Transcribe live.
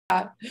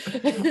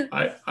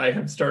I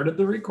have started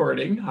the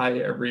recording. Hi,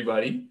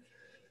 everybody.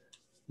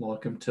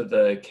 Welcome to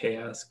the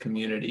CHAOSS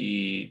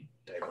Community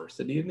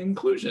Diversity and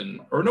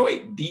Inclusion, or no,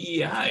 wait,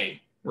 DEI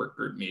work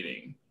group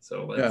meeting.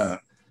 So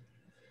let's.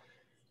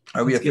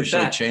 Are we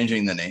officially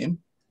changing the name?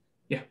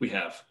 Yeah, we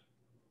have.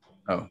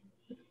 Oh.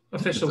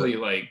 Officially,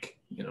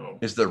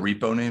 Is the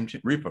repo name?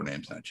 Repo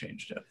name's not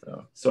changed yet,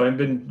 though. So I've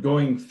been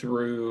going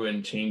through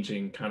and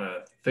changing kind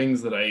of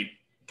things that I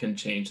can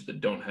change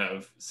that don't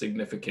have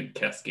significant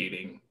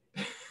cascading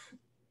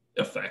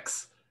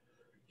effects.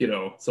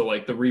 So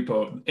like the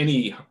repo,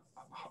 any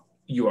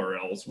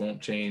URLs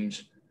won't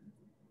change.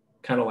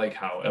 Kind of like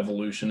how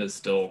evolution is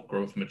still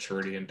growth,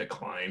 maturity, and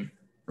decline.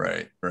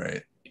 Right.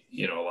 A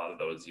lot of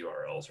those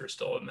URLs are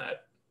still in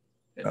that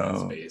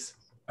space.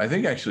 I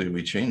think actually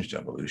we changed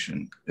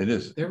evolution. It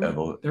is there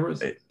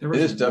was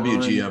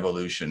WG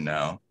evolution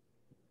now.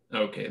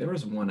 Okay, there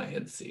was one I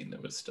had seen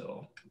that was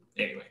still.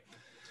 Anyway,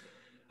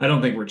 I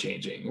don't think we're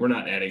changing. We're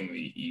not adding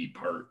the E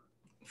part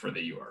for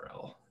the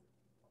URL.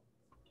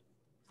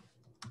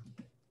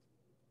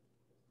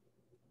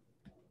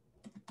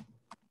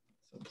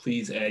 So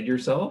please add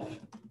yourself.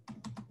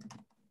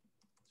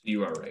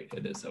 You are right.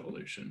 It is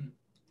evolution.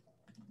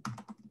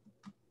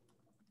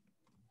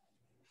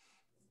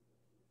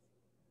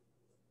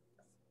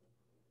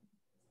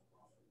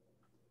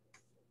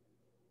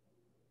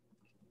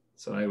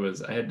 So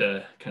I had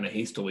to kind of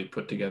hastily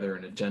put together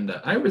an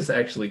agenda. I was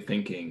actually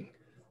thinking,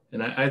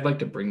 and I'd like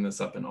to bring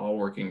this up in all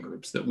working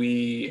groups, that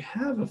we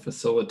have a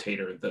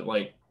facilitator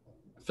that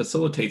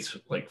facilitates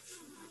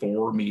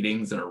 4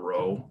 meetings in a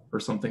row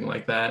or something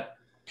like that.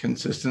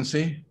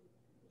 Consistency?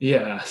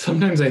 Yeah,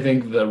 sometimes I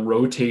think the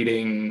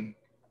rotating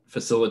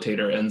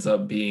facilitator ends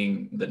up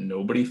being that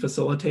nobody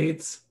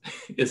facilitates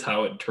is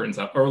how it turns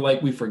out. Or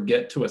we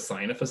forget to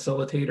assign a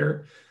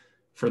facilitator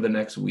for the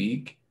next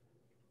week.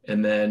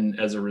 And then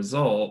as a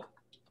result,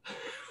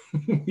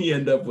 we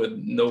end up with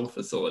no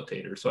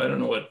facilitator. So I don't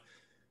know what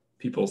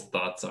people's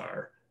thoughts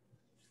are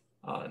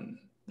on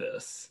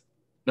this,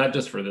 not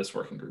just for this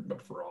working group,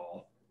 but for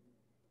all.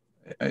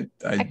 I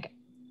think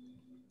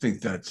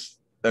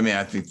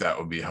I think that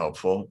would be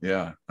helpful.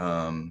 Yeah.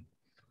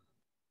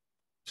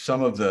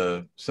 Some of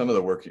the working, some of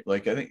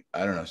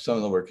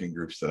the working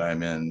groups that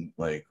I'm in,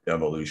 like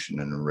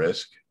evolution and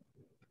risk,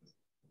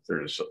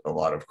 there's a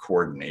lot of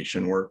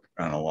coordination work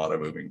on a lot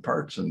of moving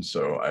parts. And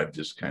so I've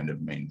just kind of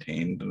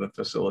maintained the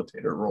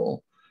facilitator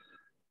role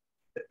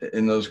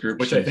in those groups.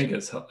 Which I think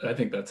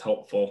that's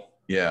helpful.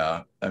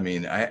 Yeah. I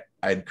mean,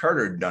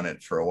 Carter had done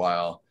it for a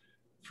while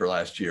for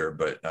last year,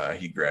 but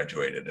he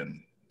graduated,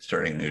 and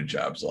starting a new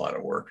job's a lot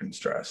of work and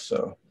stress.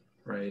 So.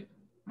 Right.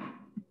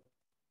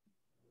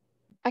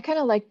 I kind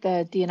of like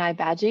the D&I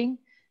badging,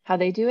 how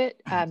they do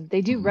it.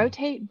 They do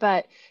rotate,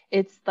 but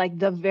it's like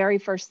the very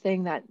first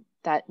thing that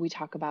we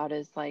talk about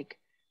is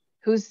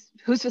who's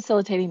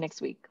facilitating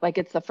next week.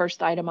 It's the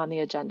first item on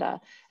the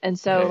agenda. And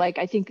so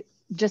I think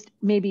just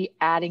maybe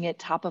adding it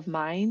top of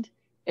mind,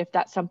 if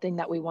that's something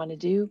that we want to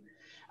do.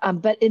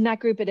 But in that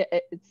group,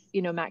 it's,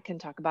 Matt can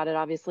talk about it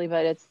obviously,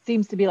 but it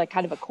seems to be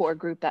kind of a core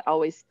group that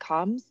always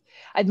comes.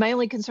 My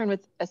only concern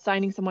with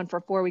assigning someone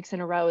for 4 weeks in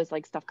a row is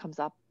stuff comes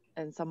up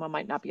and someone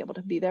might not be able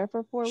to be there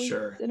for 4 weeks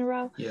in a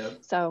row. Yeah.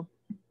 So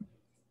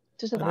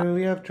just a thought. I mean,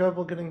 we have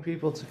trouble getting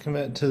people to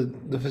commit to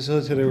the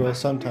facilitator role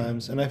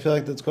sometimes, and I feel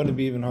like that's going to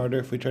be even harder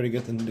if we try to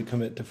get them to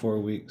commit to 4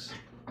 weeks.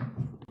 I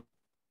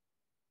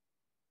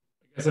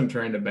guess I'm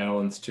trying to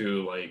balance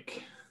too,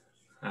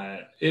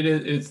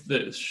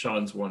 it's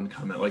Sean's one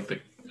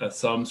comment,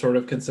 some sort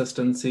of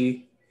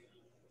consistency.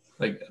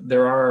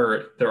 There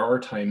are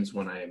times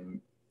when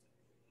I'm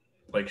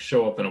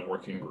show up in a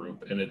working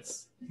group and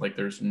it's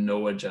there's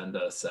no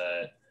agenda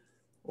set,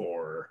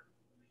 or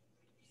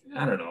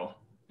I don't know.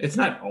 It's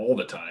not all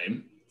the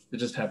time. It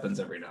just happens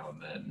every now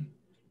and then.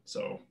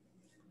 So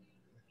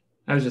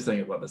I was just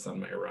thinking about this on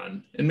my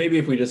run. And maybe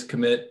if we just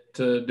commit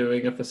to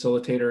doing a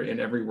facilitator in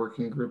every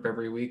working group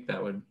every week,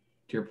 that would,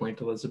 to your point,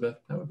 Elizabeth,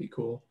 that would be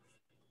cool.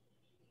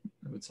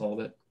 That would solve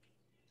it.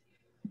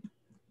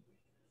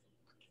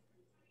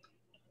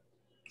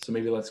 So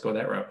maybe let's go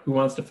that route. Who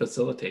wants to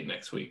facilitate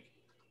next week?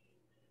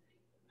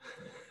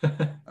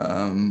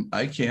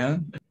 I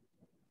can.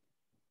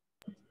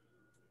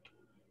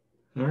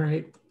 All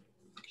right.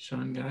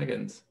 Sean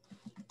Goggins.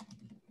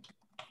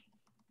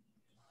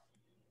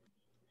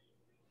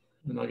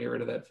 And I'll get rid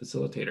of that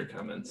facilitator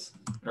comments.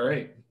 All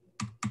right.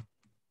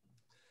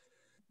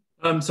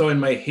 So in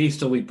my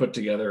hastily put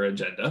together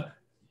agenda,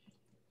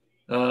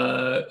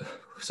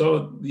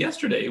 so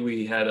yesterday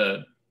we had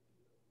a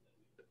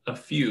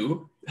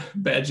few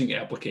badging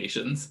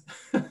applications,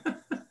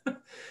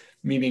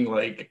 meaning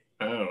I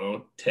don't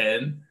know,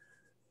 10,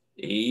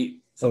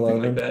 8, something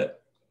 11. like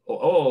that.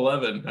 Oh,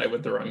 11. I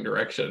went the wrong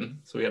direction.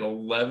 So we had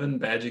 11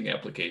 badging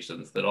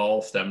applications that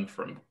all stemmed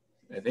from,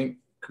 I think,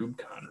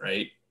 KubeCon,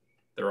 right?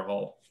 They're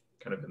all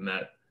kind of in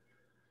that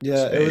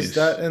Yeah, space. It was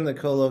that and the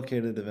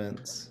co-located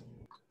events.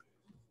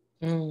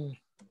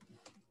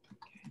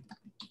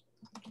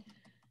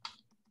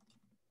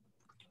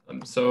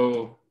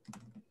 So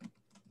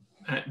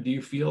Do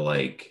you feel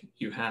like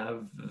you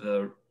have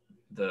the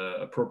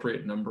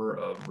appropriate number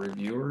of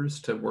reviewers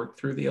to work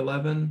through the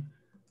 11?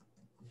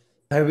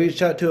 I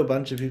reached out to a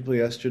bunch of people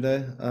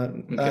yesterday. I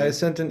Okay.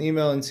 sent an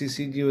email and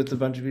CC'd you with a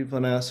bunch of people,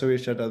 and I also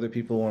reached out to other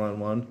people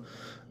one-on-one.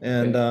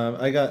 And Okay.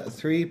 I got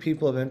 3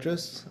 people of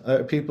interest,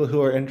 people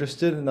who are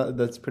interested, and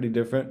that's pretty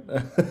different.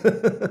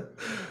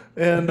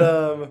 And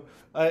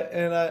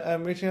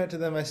I'm reaching out to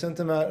them. I sent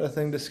them out a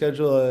thing to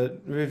schedule a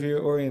review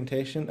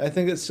orientation. I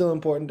think it's still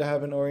important to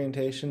have an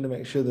orientation to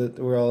make sure that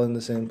we're all in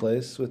the same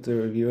place with the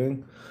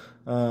reviewing.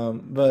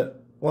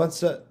 But once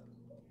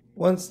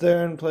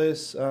they're in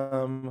place,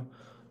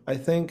 I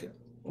think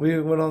we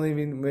would only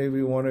need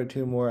maybe 1 or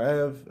 2 more. I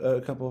have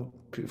a couple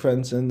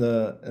friends in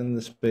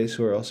the space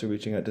who are also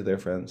reaching out to their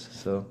friends.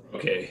 So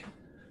Okay.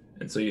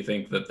 And so you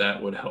think that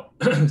that would help,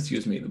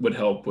 excuse me, would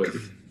help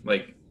with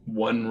like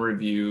 1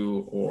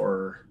 review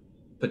or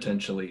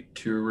potentially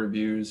 2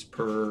 reviews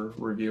per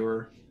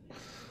reviewer?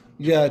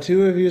 yeah,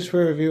 2 reviews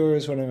per reviewer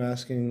is what I'm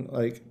asking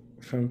like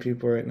from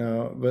people right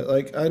now. But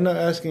like I'm not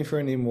asking for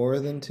any more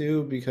than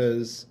 2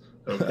 because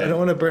I don't Okay.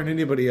 want to burn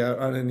anybody out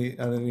on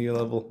any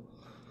level.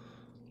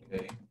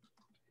 Okay.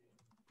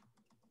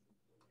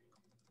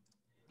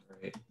 All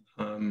right.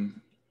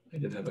 I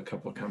did have a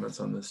couple of comments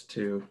on this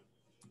too.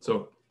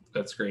 So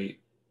that's great.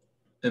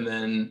 And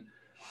then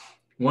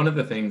one of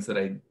the things that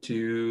I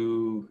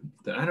do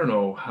that I don't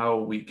know how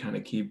we kind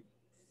of keep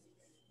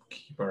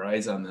our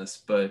eyes on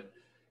this, but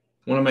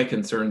one of my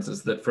concerns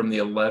is that from the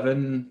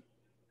 11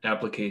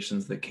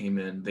 applications that came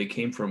in, they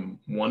came from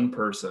one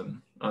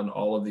person on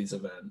all of these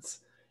events.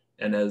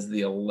 And as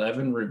the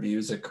 11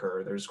 reviews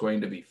occur, there's going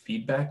to be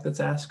feedback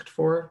that's asked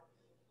for.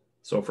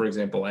 So for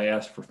example, I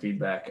asked for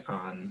feedback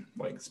on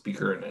like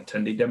speaker and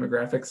attendee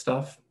demographic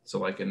stuff. So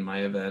like in my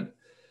event,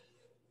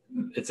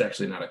 it's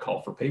actually not a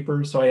call for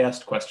papers. So I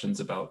asked questions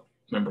about,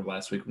 remember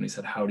last week when we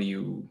said, how do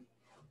you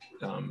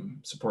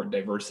support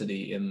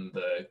diversity in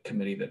the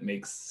committee that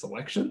makes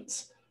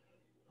selections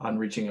on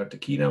reaching out to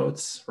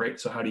keynotes, right?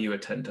 So how do you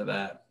attend to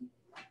that?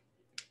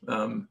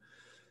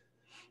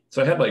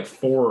 So I had like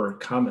 4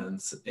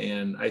 comments,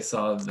 and I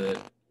saw that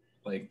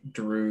like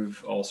Drew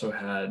also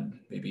had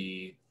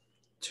maybe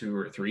 2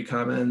 or 3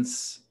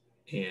 comments,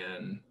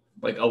 and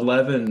like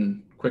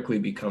 11 quickly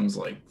becomes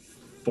like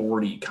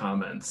 40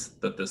 comments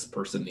that this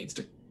person needs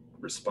to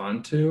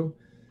respond to.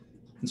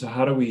 And so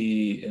how do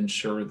we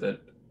ensure that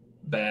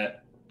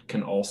that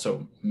can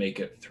also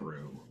make it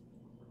through?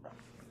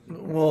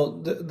 Well,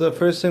 the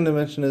first thing to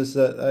mention is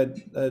that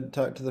I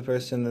talked to the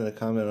person in a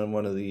comment on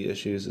one of the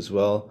issues as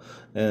well,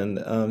 and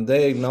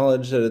they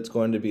acknowledge that it's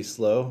going to be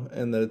slow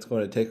and that it's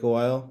going to take a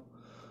while,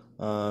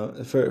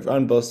 for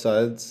on both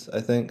sides,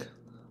 I think.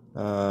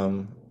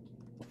 Um,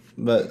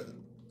 but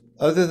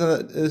other than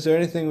that, is there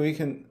anything we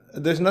can?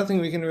 There's nothing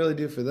we can really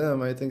do for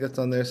them. I think it's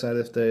on their side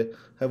if they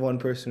have one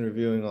person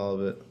reviewing all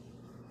of it.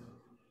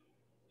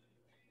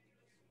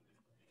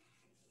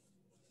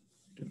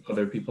 Do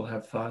other people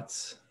have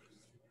thoughts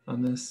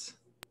on this?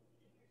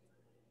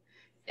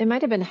 It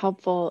might have been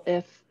helpful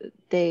if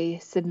they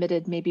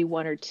submitted maybe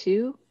 1 or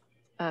 2,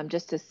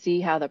 just to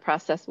see how the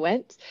process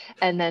went,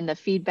 and then the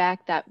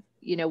feedback that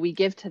we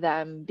give to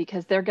them,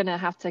 because they're going to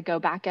have to go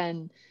back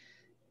and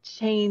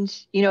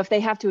change. If they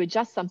have to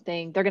adjust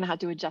something, they're going to have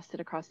to adjust it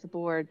across the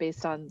board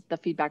based on the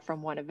feedback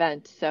from one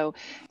event. So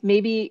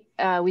maybe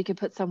we could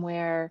put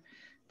somewhere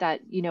that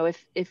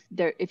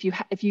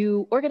if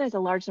you organize a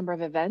large number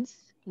of events,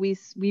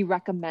 we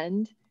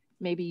recommend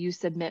maybe you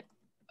submit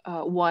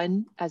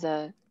 1 as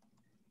a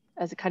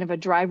kind of a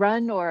dry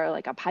run or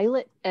like a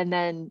pilot, and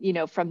then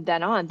from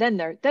then on, then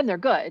they're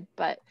good.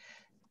 But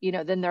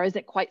then there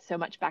isn't quite so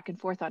much back and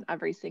forth on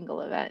every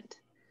single event.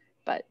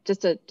 But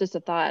just a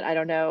thought. I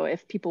don't know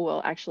if people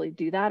will actually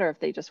do that or if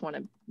they just want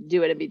to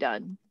do it and be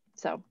done.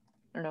 So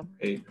I don't know.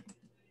 Right.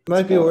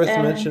 Might be So, worth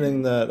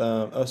mentioning that.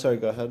 Oh, sorry.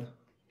 Go ahead.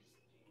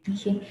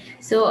 okay.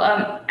 So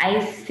I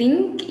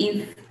think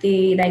if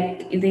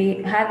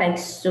they had like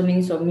so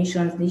many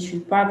submissions, they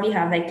should probably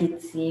have like a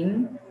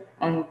team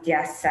on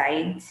their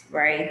side,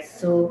 right?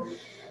 So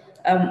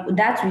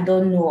that we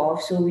don't know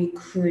of, so we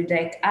could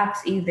like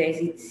ask if there's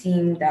a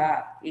team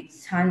that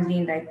it's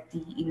handling like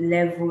the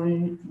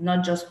 11,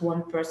 not just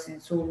one person,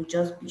 so we'll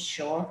just be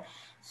sure.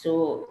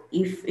 So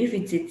if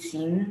it's a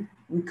team,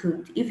 we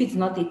could, if it's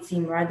not a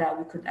team, rather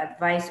we could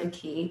advise,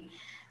 okay,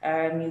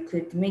 you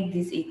could make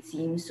this a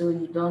team so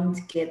you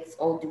don't get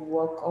all the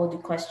work, all the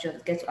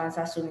questions, get to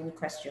answer so many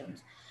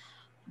questions.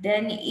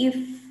 Then if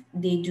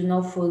they do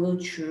not follow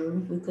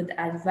through, we could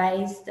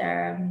advise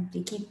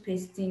they keep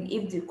pasting.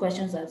 If the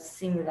questions are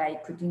similar, you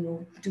could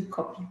do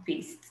copy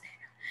paste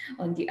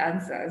on the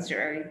answers,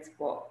 right?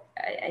 But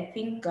I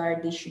think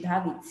they should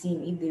have a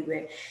team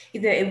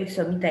if they're able to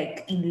submit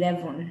like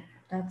 11.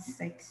 That's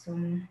like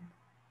some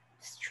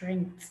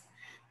strength.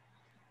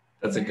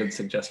 That's a Yeah. good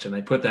suggestion.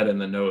 I put that in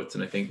the notes,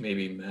 and I think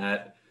maybe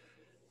Matt,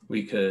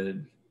 we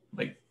could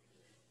like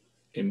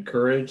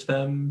encourage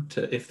them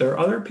to, if there are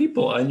other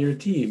people on your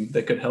team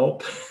that could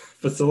help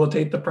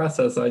facilitate the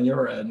process on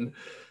your end,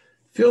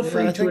 feel Yeah,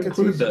 free I to think it's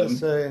include easy to them.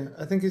 say.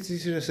 I think it's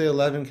easy to say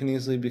 11 can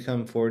easily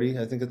become 40.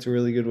 I think it's a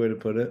really good way to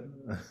put it.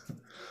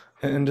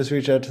 And just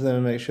reach out to them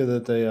and make sure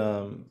that they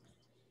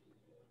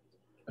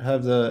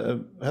have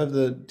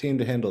the team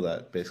to handle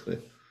that, basically.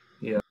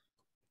 Yeah.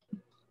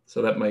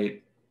 So that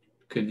might,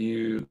 could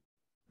you,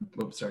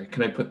 oops, sorry,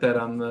 can I put that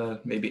on the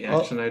maybe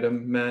action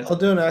item, Matt? I'll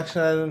do an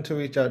action item to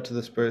reach out to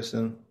this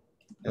person,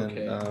 and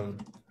Okay.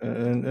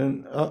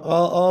 and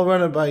I'll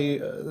run it by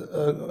you,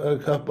 a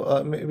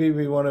couple,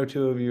 maybe one or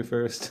two of you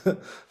first,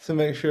 to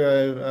make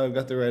sure I've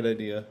got the right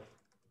idea.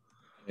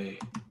 Okay.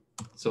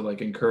 So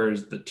like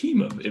encourage the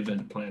team of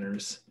event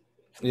planners.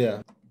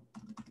 Yeah.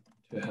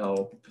 To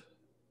help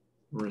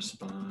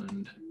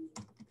respond.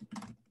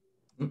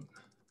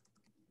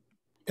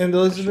 And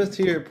Elizabeth,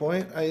 to your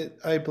point,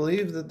 I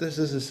believe that this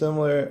is a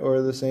similar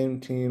or the same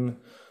team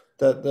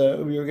that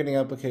we were getting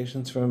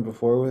applications from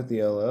before with the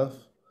LF.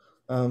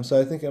 So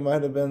I think it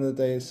might have been that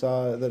they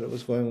saw that it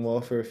was going well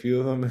for a few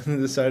of them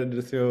and decided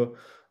to throw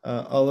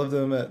all of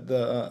them at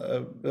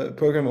the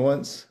program at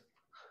once,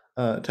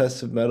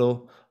 test of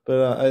metal.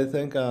 But I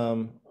think I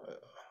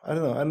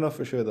don't know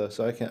for sure though.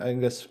 So I can't. I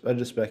guess I'm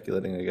just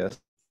speculating. I guess.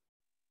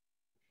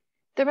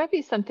 There might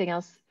be something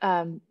else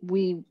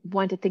we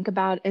want to think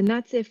about, and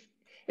that's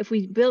if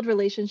we build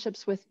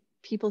relationships with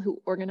people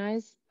who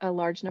organize a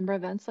large number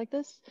of events like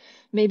this,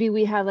 maybe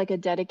we have like a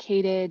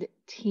dedicated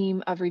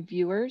team of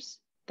reviewers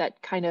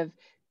that kind of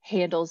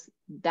handles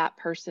that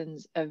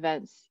person's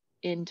events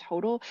in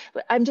total.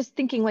 But I'm just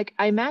thinking, like,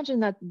 I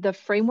imagine that the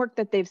framework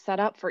that they've set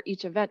up for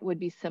each event would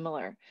be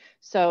similar.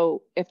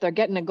 So if they're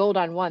getting a gold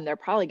on one, they're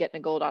probably getting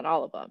a gold on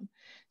all of them.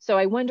 So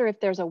I wonder if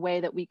there's a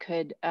way that we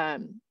could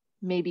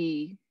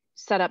maybe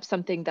set up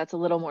something that's a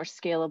little more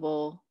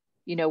scalable,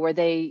 you know, where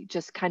they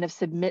just kind of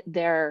submit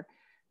their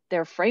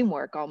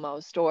framework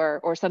almost,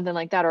 or something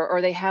like that,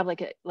 or they have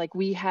like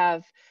we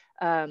have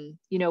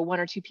you know, one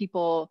or two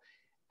people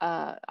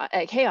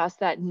at CHAOSS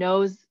that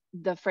knows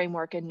the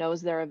framework and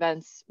knows their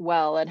events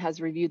well and has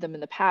reviewed them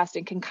in the past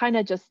and can kind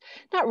of just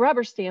not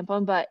rubber stamp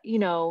them, but you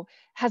know,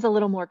 has a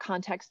little more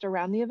context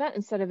around the event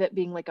instead of it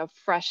being like a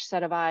fresh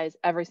set of eyes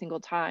every single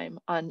time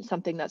on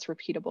something that's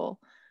repeatable.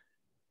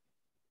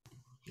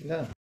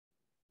 Yeah.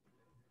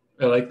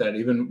 I like that.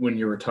 Even when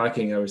you were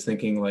talking, I was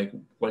thinking like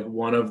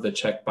one of the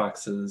check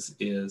boxes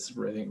is,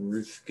 I think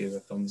Ruth gave a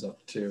thumbs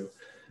up too.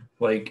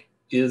 Like,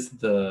 is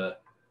the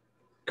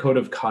code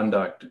of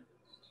conduct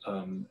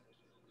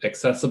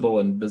accessible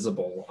and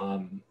visible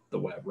on the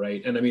web,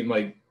 right? And I mean,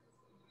 like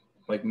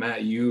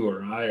Matt, you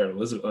or I or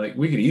Elizabeth, like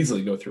we could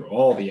easily go through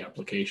all the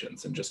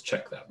applications and just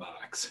check that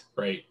box,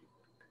 right?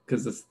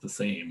 Because it's the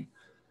same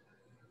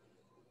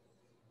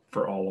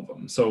for all of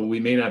them. So we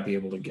may not be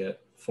able to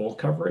get full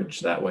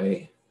coverage that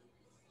way,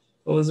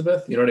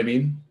 Elizabeth, you know what I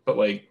mean? But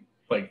like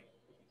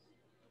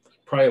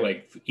probably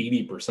like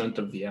 80%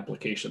 of the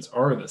applications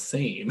are the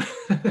same.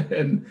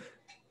 And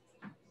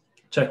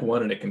check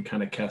one and it can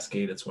kind of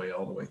cascade its way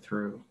all the way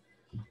through.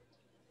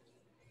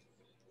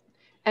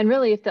 And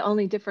really, if the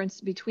only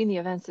difference between the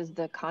events is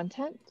the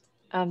content,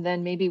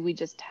 then maybe we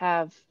just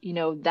have, you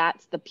know,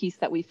 that's the piece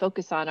that we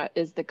focus on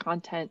is the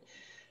content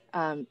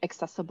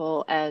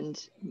accessible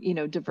and, you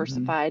know,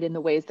 diversified in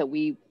the ways that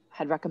we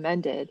had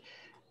recommended,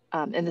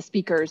 and the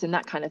speakers and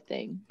that kind of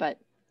thing. But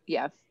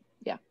yeah.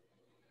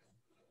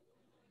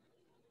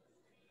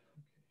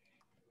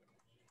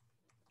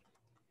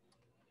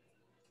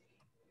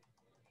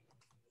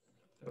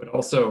 That would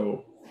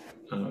also,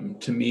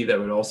 to me, that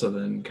would also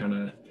then kind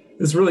of,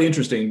 it's really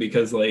interesting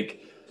because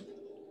like,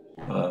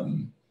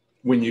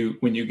 when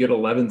you get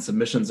 11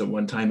 submissions at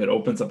one time, it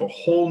opens up a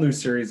whole new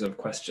series of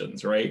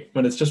questions, right?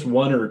 When it's just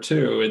one or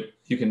two,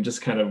 you can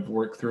just kind of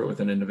work through it with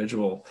an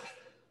individual.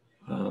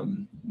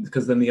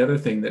 Because then the other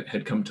thing that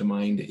had come to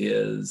mind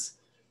is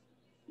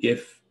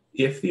if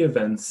the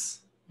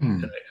events,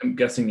 and I'm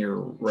guessing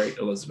you're right,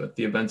 Elizabeth,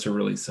 the events are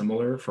really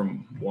similar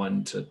from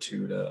 1 to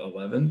 2 to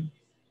 11,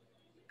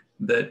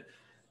 that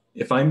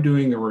if I'm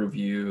doing a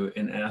review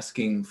and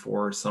asking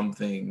for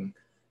something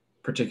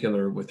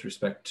particular with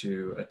respect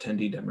to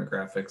attendee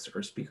demographics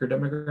or speaker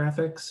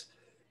demographics,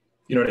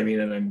 you know what I mean?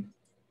 And I'm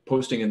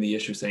posting in the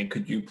issue saying,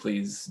 could you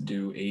please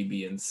do A,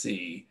 B, and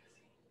C?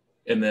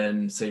 And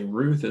then say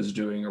Ruth is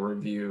doing a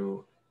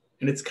review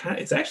and it's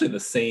actually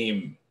the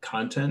same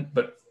content,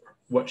 but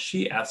what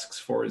she asks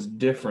for is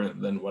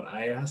different than what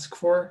I ask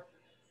for,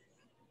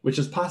 which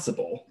is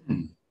possible.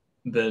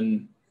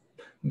 Then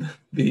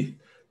the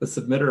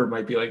submitter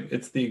might be like,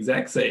 it's the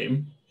exact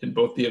same in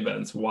both the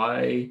events.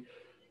 Why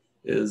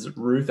is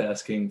Ruth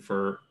asking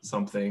for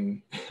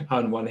something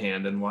on one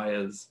hand and why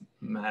is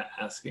Matt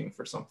asking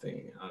for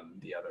something on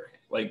the other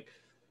hand? Like,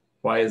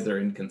 why is there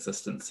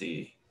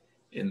inconsistency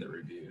in the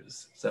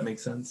reviews? Does that make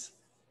sense?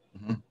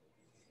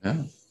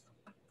 Yeah.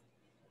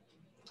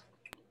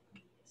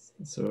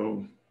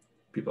 So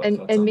people And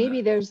have thoughts on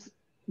maybe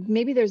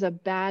that. there's a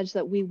badge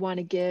that we want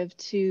to give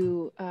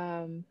to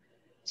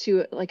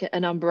like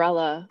an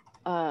umbrella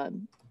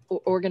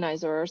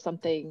organizer or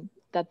something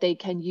that they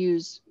can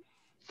use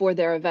for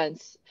their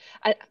events.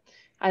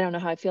 I don't know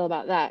how I feel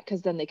about that,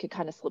 because then they could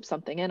kind of slip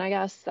something in, I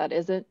guess, that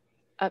isn't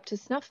up to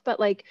snuff. But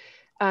like,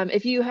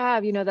 if you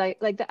have, you know,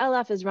 like the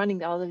LF is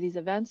running all of these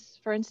events,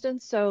 for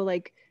instance, so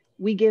like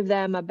we give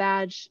them a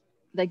badge,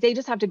 like they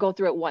just have to go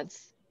through it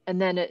once,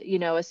 and then you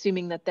know,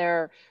 assuming that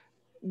they're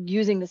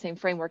using the same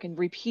framework and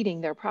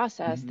repeating their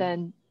process,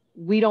 then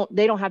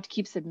they don't have to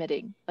keep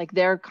submitting. Like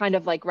they're kind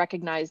of like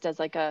recognized as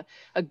like a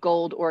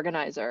gold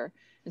organizer.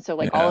 And so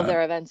like all of Yeah.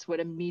 their events would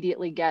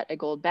immediately get a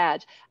gold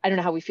badge. I don't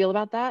know how we feel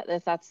about that,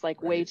 if that's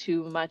like way Right.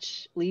 too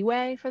much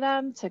leeway for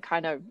them to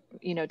kind of,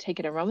 you know, take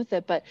it and run with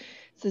it. But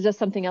it's just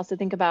something else to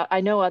think about.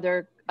 I know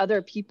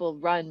other people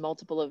run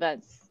multiple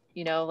events,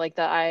 you know, like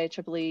the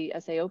IEEE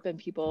SA Open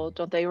people,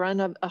 don't they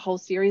run a whole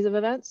series of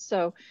events?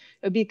 So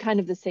it would be kind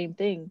of the same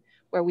thing,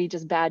 where we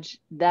just badge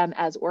them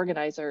as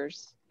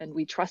organizers and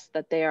we trust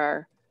that they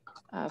are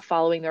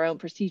following their own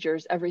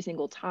procedures every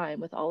single time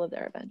with all of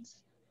their events.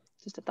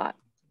 Just a thought.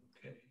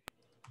 Okay.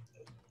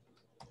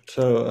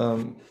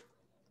 So,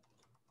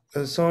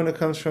 as someone who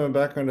comes from a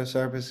background of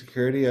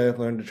cybersecurity, I have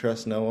learned to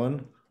trust no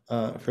one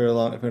for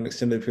an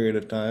extended period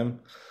of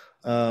time.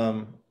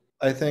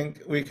 I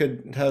think we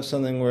could have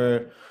something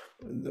where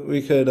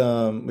we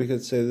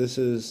could say this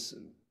is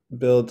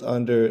built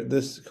under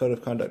this code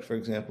of conduct, for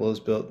example, is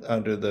built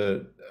under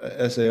the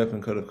SA Open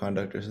Code of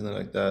Conduct or something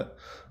like that.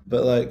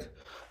 But like,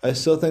 I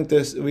still think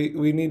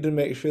we need to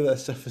make sure that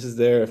stuff is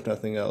there, if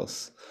nothing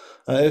else.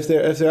 If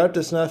they're up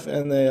to snuff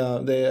and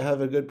they have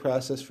a good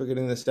process for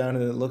getting this down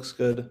and it looks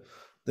good,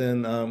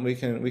 then we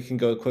can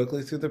go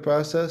quickly through the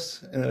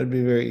process and it would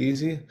be very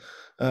easy.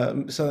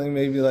 Something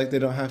maybe like they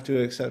don't have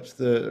to accept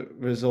the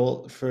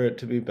result for it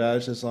to be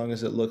badged as long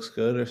as it looks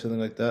good or something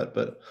like that.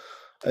 But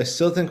I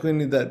still think we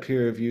need that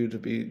peer review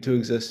to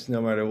exist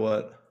no matter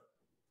what.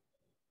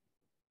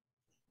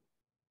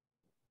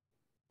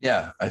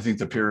 Yeah, I think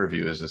the peer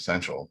review is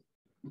essential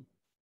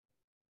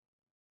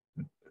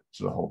to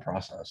the whole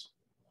process.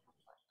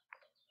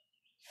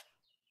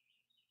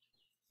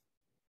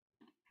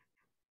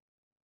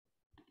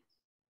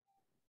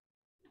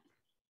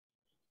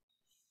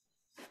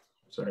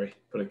 Sorry,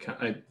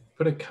 I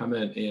put a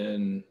comment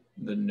in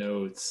the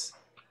notes.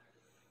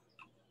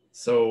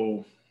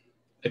 So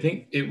I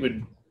think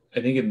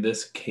in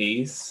this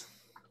case,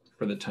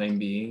 for the time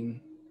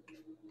being,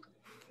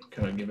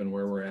 kind of given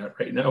where we're at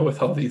right now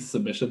with all these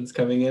submissions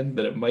coming in,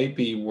 that it might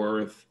be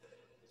worth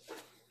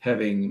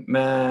having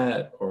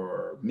Matt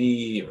or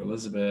me or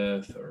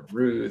Elizabeth or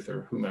Ruth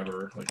or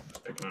whomever, like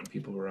just picking on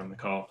people who are on the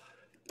call,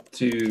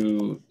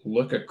 to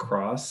look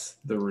across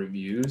the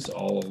reviews,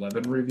 all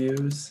 11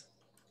 reviews,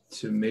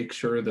 to make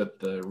sure that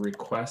the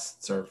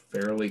requests are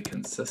fairly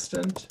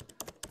consistent.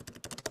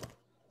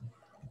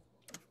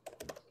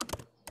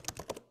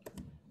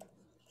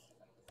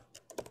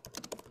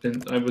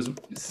 And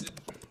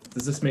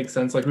does this make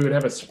sense? Like we would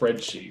have a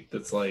spreadsheet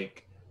that's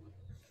like,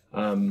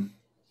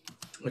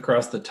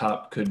 across the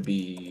top could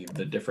be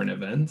the different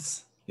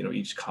events. You know,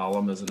 each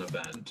column is an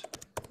event.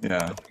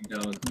 Yeah.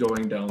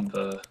 Going down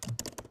the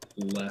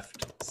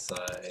left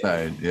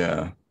side.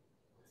 Yeah.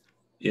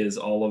 Is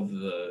all of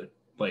the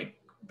like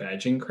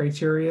badging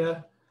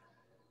criteria.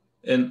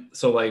 And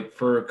so like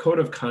for a code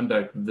of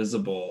conduct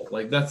visible,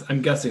 like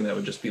I'm guessing that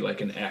would just be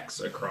like an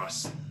X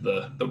across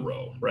the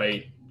row,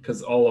 right?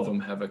 Because all of them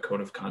have a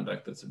code of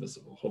conduct that's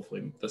visible.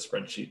 Hopefully the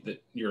spreadsheet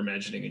that you're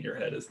imagining in your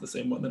head is the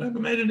same one that I'm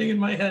imagining in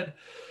my head.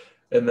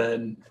 And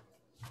then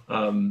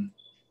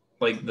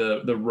like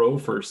the row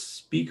for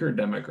speaker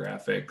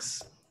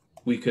demographics,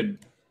 we could,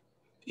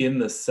 in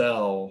the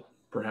cell,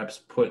 perhaps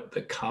put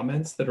the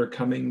comments that are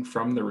coming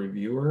from the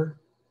reviewer.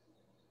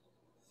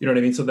 You know what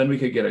I mean? So then we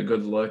could get a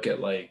good look at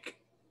like,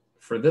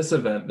 for this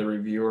event, the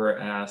reviewer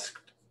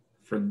asked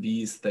for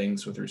these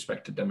things with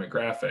respect to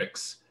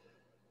demographics.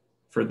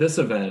 For this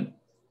event,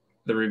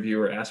 the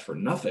reviewer asked for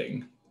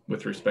nothing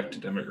with respect to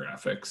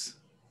demographics.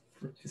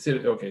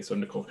 Okay, so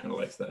Nicole kind of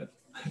likes that,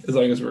 as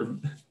long as we're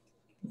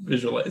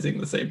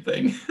visualizing the same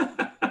thing.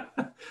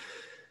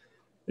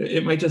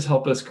 It might just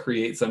help us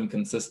create some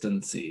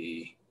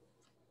consistency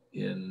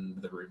in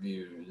the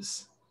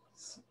reviews.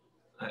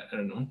 I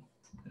don't know.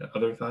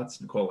 Other thoughts?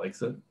 Nicole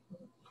likes it.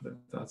 Other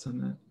thoughts on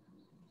that?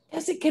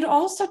 Yes, it could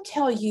also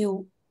tell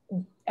you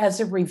as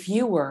a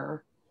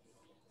reviewer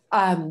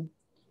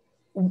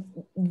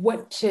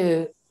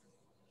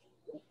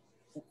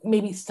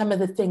maybe some of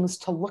the things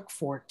to look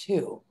for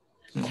too.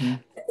 Mm-hmm.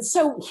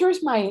 So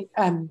here's my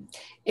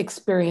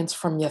experience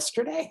from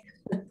yesterday.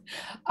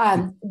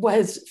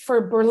 Was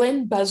for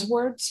Berlin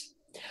buzzwords.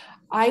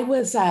 I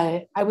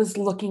was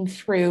looking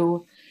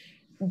through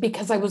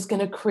because I was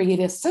going to create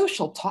a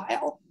social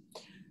tile,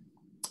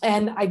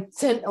 and I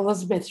sent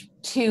Elizabeth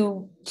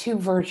two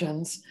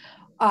versions.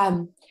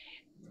 And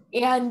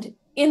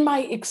in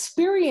my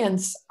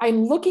experience,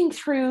 I'm looking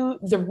through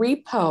the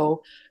repo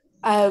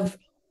of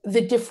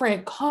the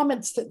different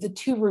comments that the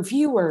two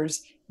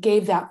reviewers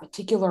gave that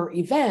particular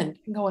event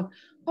and going,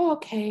 oh,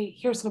 okay,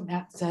 here's what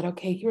Matt said.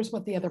 Okay, here's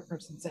what the other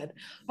person said.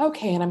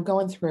 Okay, and I'm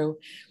going through.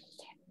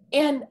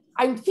 And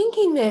I'm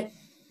thinking that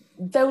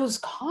those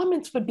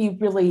comments would be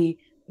really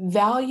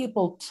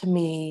valuable to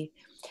me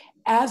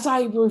as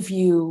I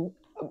review,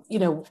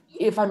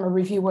 if I'm a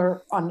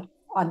reviewer on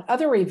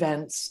other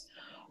events,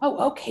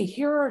 oh, okay,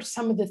 here are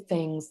some of the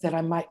things that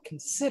I might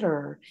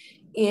consider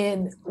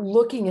in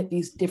looking at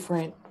these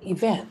different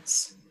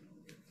events.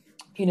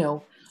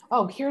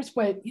 Oh, here's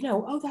what,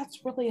 oh,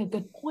 that's really a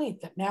good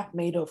point that Matt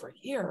made over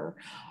here.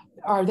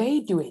 Are they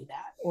doing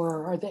that?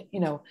 Or are they,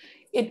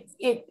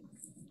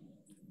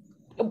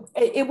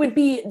 it would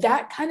be,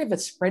 that kind of a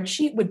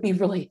spreadsheet would be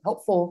really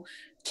helpful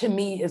to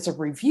me as a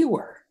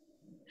reviewer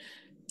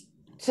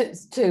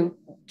to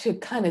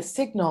kind of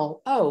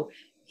signal, oh,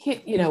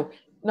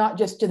 not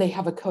just do they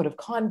have a code of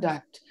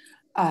conduct,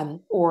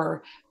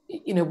 or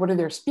what are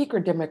their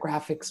speaker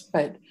demographics,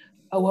 but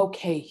oh,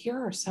 okay, here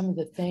are some of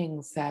the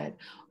things that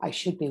I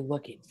should be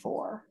looking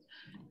for,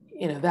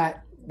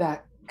 that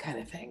kind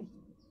of thing.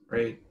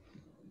 Right.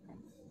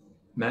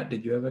 Matt,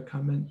 did you have a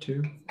comment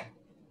too?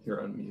 You're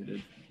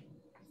unmuted.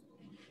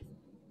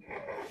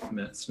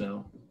 Matt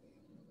Snow.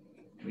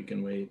 We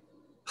can wait.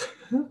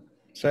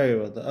 Sorry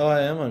about that. Oh,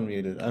 I am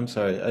unmuted. I'm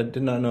sorry. I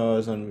did not know I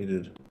was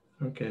unmuted.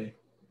 Okay.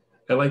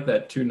 I like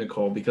that too,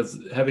 Nicole, because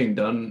having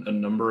done a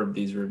number of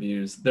these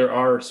reviews, there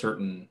are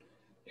certain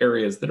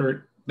areas that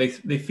are, they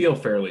feel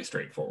fairly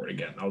straightforward.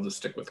 Again, I'll just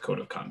stick with code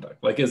of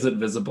conduct. Like, is it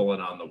visible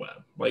and on the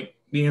web? Like,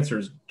 the answer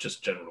is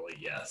just generally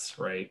yes,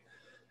 right?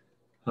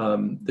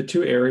 The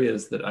two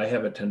areas that I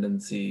have a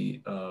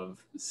tendency of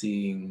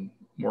seeing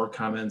more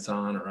comments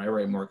on, or I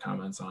write more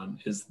comments on,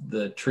 is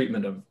the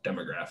treatment of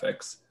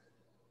demographics,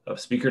 of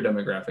speaker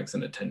demographics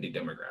and attendee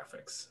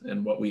demographics,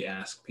 and what we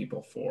ask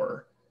people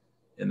for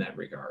in that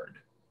regard.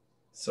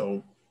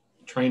 So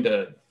trying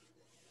to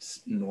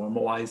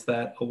normalize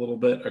that a little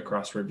bit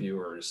across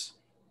reviewers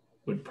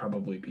would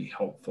probably be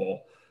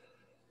helpful.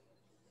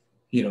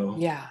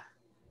 Yeah,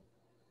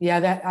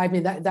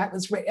 that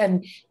was right.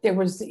 And there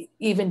was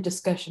even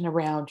discussion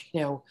around,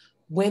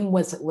 when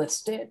was it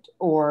listed,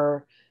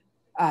 or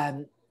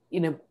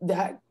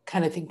that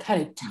kind of thing,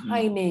 kind of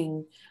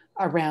timing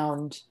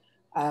around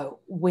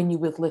when you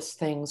would list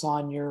things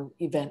on your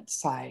event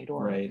site,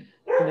 or right.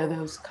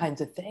 Those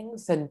kinds of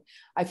things. And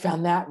I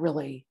found that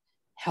really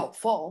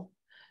helpful,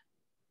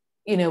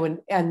 and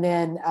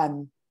then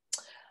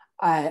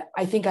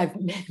I think I've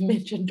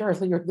mentioned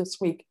earlier this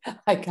week,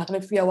 I kind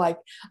of feel like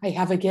I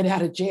have a get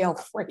out of jail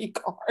free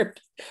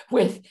card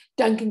with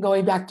Duncan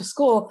going back to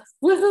school,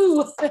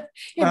 woohoo,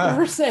 in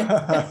person.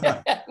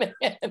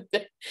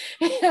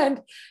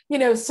 and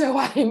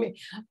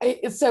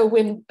so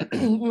when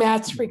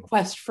Matt's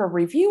request for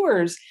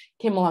reviewers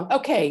came along,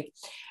 okay,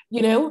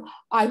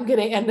 I'm going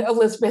to, and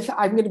Elizabeth,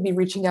 I'm going to be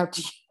reaching out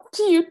to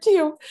you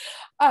too.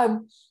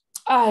 But,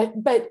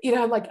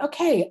 I'm like,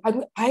 okay,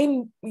 I'm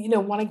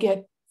want to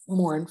get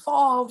more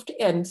involved.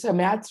 And so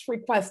Matt's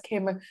request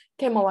came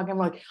along. I'm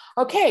like,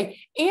 okay,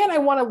 and I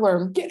want to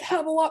learn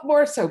GitHub a lot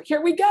more. So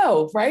here we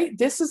go, right?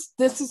 This is,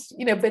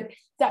 but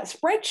that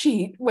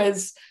spreadsheet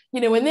was,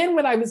 and then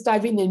when I was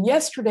diving in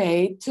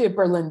yesterday to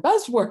Berlin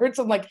buzzwords,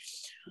 I'm like,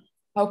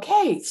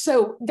 okay,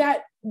 so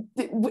that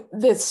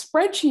the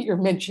spreadsheet you're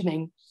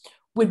mentioning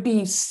would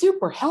be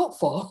super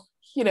helpful.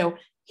 Here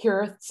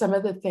are some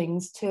of the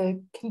things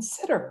to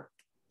consider.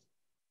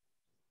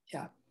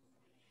 Yeah.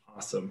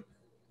 Awesome.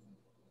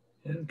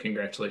 And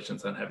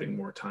congratulations on having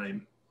more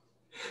time.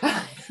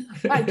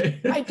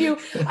 I do.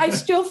 I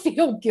still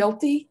feel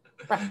guilty.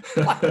 Right?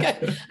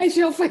 Like I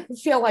still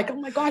feel like, oh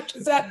my gosh,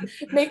 does that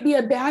make me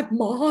a bad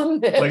mom?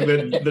 Like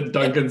the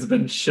Duncan's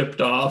been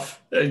shipped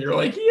off and you're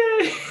like,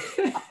 yay.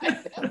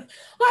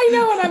 I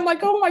know. And I'm like,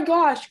 oh my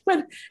gosh,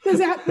 but does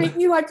that make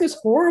me like this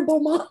horrible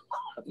mom?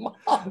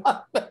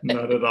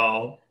 Not at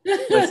all.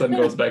 My son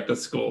goes back to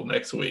school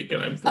next week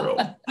and I'm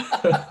thrilled.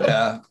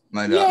 Yeah,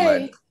 my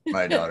daughter,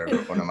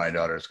 one of my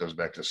daughters goes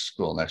back to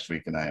school next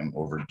week and I am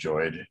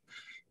overjoyed.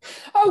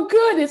 Oh,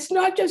 good. It's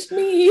not just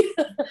me.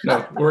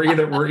 No, we're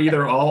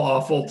either all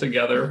awful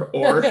together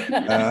or.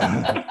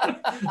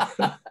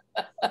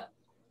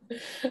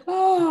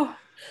 Oh,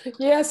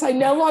 yes. I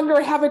no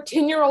longer have a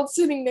 10-year-old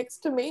sitting next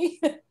to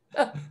me.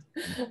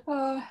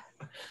 All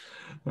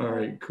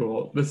right,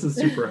 cool. This is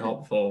super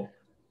helpful.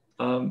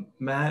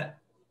 Matt,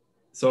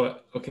 I'm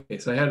just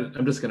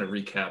going to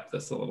recap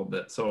this a little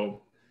bit.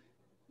 So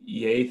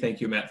yay,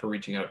 thank you, Matt, for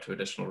reaching out to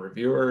additional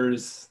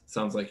reviewers.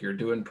 Sounds like you're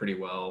doing pretty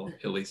well,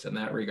 at least in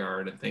that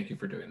regard. And thank you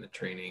for doing the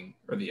training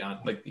or the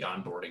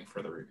onboarding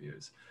for the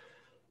reviews.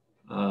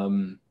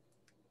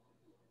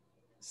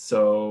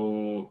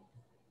 So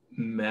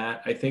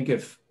Matt, I think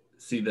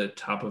see the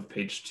top of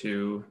page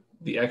 2,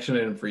 the action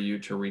item for you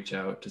to reach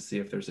out to see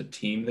if there's a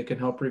team that can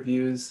help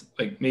reviews.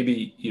 Like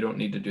maybe you don't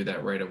need to do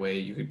that right away.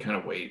 You could kind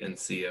of wait and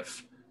see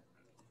if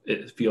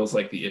it feels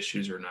like the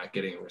issues are not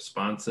getting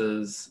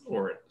responses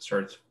or it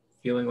starts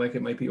feeling like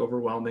it might be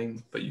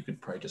overwhelming, but you could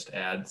probably just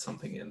add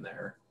something in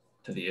there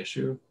to the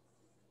issue.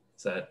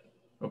 Is that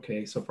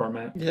okay so far,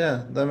 Matt?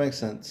 Yeah, that makes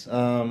sense.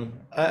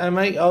 I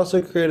might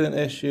also create an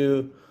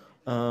issue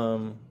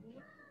in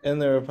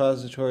the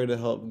repository to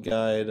help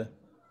guide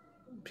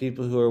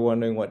people who are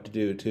wondering what to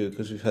do too,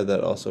 because we've had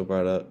that also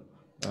brought up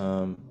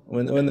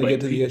When they Like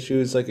get to the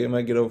issues, like it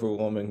might get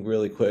overwhelming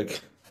really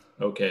quick.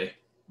 Okay.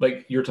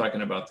 Like you're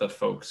talking about the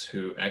folks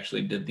who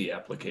actually did the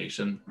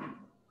application.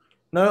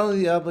 Not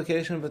only the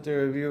application, but the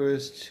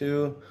reviewers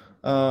too.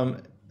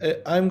 I'm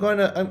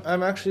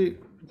actually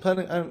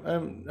planning.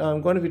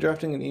 I'm going to be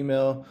drafting an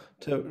email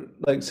to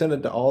like send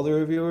it to all the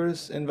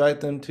reviewers,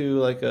 invite them to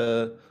like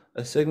a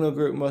signal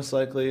group most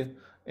likely,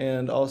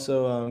 and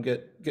also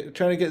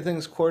trying to get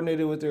things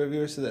coordinated with the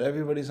reviewers so that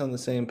everybody's on the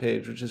same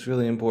page, which is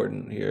really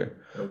important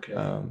here. Okay.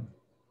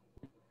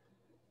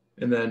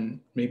 And then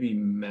maybe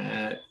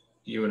Matt,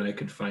 you and I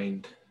could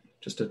find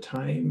just a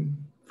time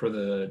for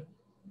the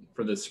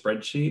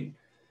spreadsheet.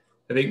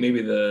 I think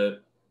maybe the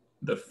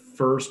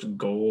first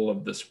goal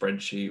of the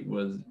spreadsheet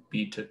would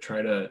be to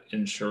try to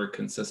ensure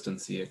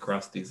consistency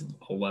across these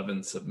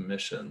 11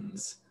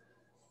 submissions,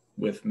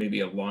 with maybe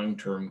a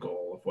long-term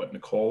goal of what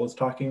Nicole is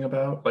talking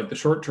about. Like the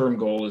short-term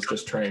goal is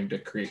just trying to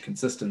create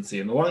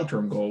consistency, and the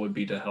long-term goal would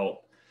be to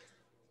help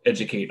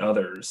educate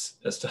others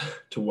as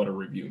to what a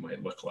review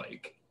might look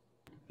like.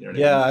 You know what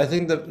I mean? I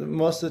think that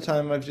most of the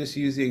time I've just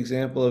used the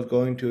example of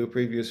going to a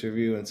previous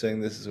review and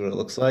saying this is what it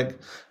looks like.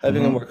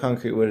 Having a more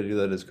concrete way to do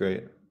that is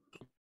great.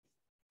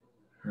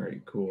 All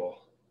right, cool.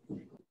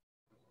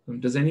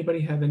 Does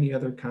anybody have any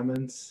other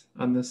comments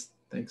on this?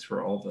 Thanks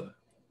for all the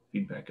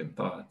feedback and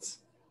thoughts.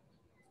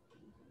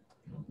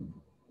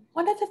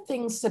 One of the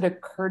things that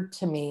occurred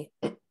to me,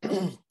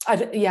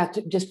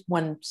 just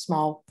one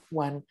small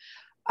one.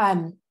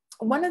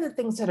 One of the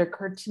things that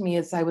occurred to me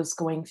as I was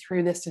going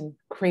through this and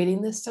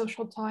creating this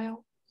social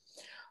tile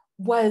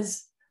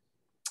was,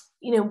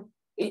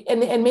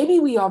 and maybe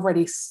we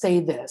already say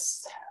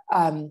this,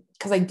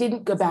 because I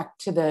didn't go back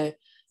to the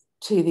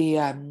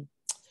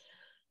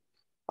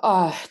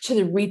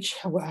reach,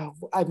 well,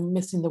 I'm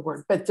missing the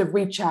word, but the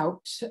reach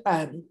out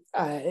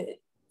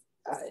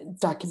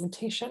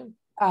documentation.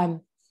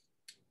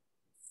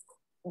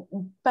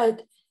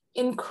 But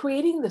in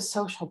creating the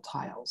social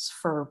tiles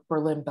for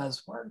Berlin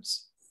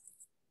Buzzwords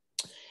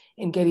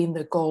and getting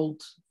the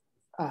gold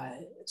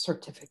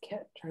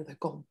certificate or the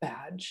gold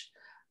badge,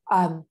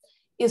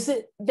 is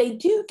that they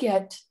do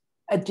get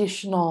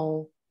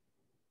additional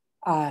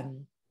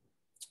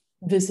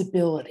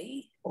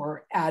visibility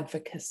or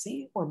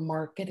advocacy or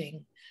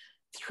marketing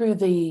through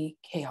the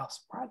CHAOSS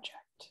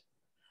project,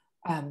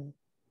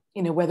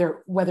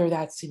 whether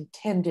that's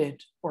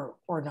intended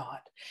or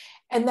not.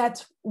 And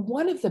that's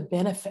one of the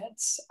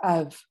benefits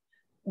of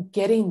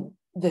getting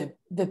the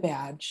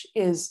badge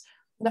is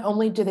not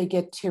only do they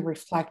get to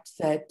reflect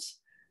that,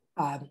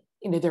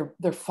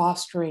 they're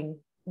fostering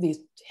these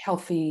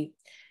healthy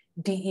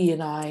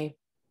DE&I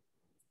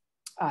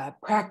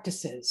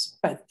practices,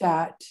 but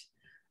that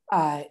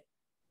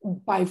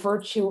by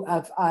virtue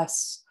of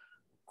us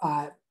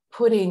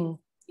putting,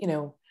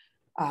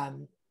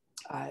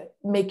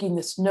 making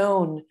this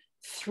known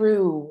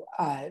through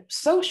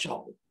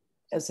social,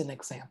 as an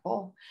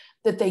example,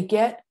 that they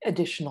get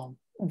additional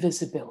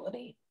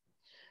visibility.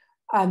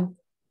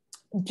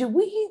 Do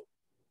we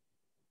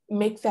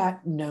make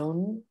that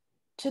known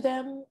to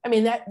them? I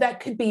mean, that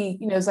could be,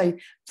 as I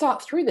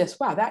thought through this,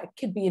 wow, that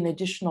could be an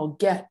additional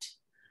get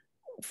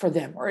for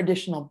them or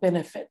additional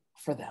benefit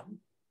for them.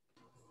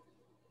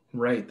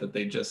 Right, that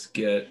they just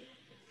get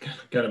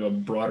kind of a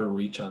broader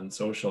reach on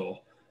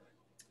social.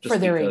 For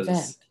their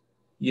event.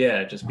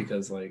 Yeah, just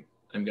because, like,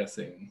 I'm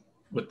guessing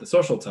with the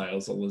social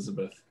tiles,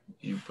 Elizabeth,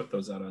 you put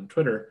those out on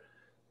Twitter,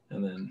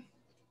 and then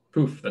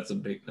poof, that's a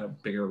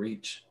bigger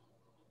reach.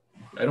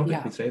 I don't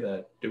think we say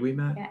that, do we,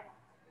 Matt? Yeah.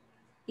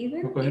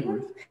 Even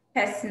Ruth.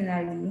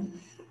 Personally,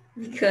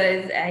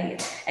 because I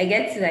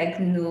get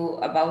to know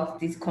about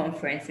these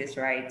conferences,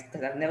 right?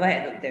 Because I've never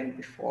heard of them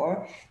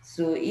before.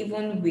 So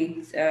even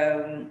with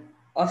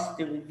us,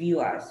 the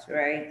reviewers,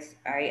 right?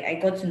 I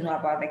got to know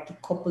about a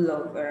couple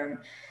of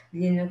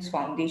Linux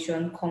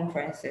Foundation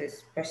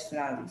conferences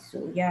personally.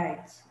 So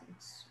yeah, it's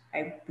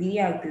I really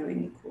agree with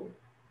Nicole.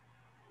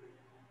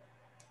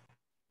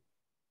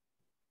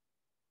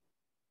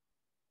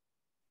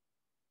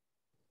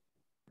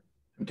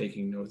 I'm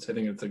taking notes. I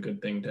think it's a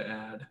good thing to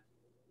add.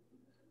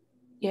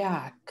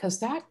 Yeah, because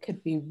that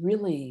could be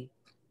really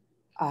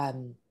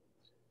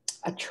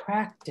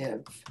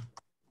attractive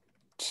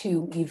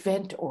to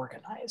event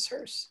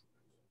organizers.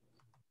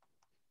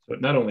 So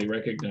it not only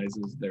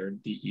recognizes their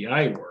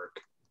DEI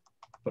work,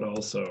 but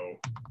also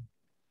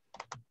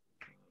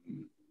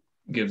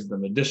gives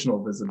them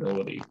additional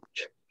visibility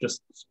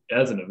just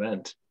as an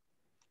event.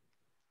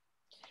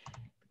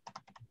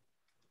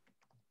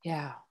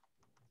 Yeah.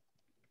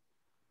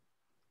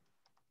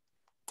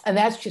 And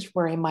that's just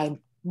wearing my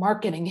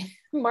marketing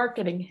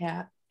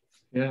hat.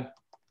 Yeah.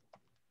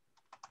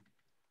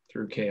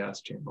 Through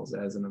CHAOSS channels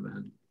as an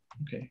event.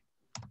 Okay.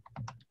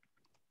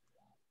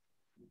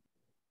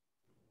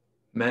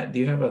 Matt, do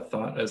you have a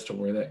thought as to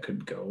where that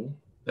could go,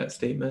 that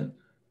statement,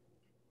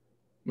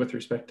 with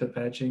respect to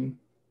badging?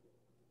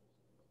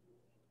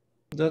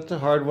 That's a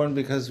hard one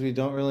because we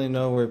don't really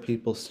know where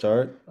people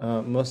start.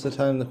 Most of the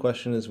time the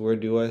question is, where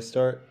do I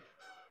start?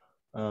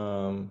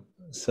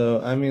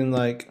 So, I mean,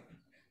 like,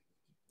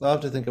 I'll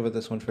have to think about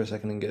this one for a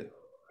second and get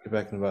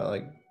back in about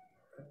like.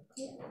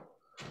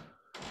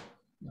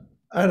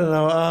 I don't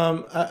know.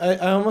 I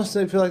almost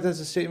feel like that's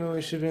a statement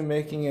we should be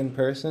making in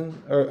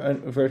person or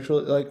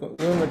virtual, like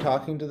when we're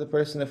talking to the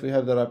person, if we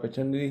have that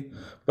opportunity.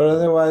 But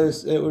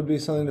otherwise, it would be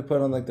something to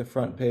put on like the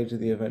front page of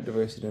the Event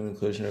Diversity and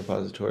Inclusion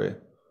repository.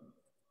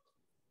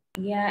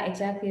 Yeah,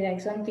 exactly.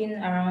 Like something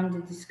around the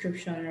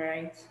description,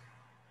 right?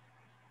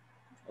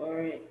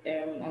 Or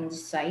on the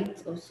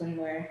site or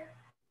somewhere.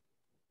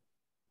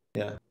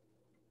 Yeah.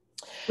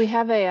 We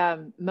have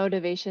a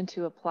motivation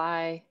to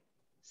apply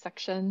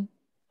section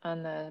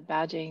on the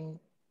badging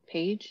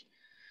page,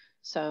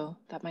 so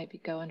that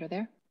might go under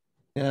there.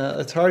 Yeah,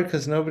 it's hard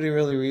because nobody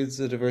really reads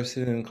the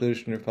diversity and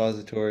inclusion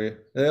repository.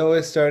 They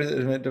always start at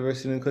Event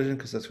Diversity and Inclusion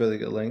because that's where they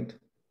get linked.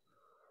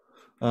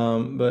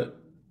 But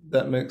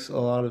that makes a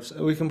lot of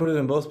sense. We can put it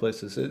in both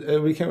places.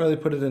 We can't really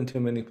put it in too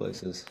many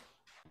places.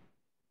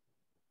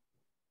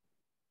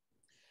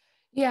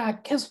 Yeah,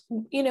 because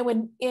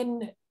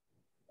in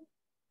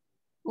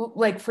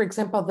like, for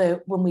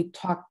example, when we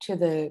talk to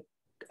the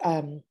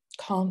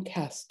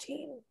Comcast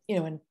team,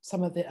 and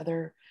some of the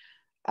other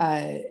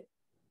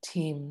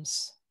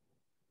teams,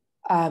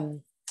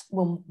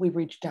 when we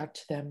reached out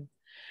to them,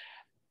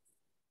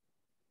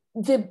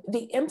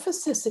 the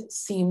emphasis, it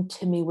seemed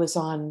to me, was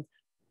on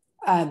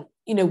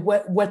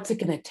what's it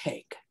going to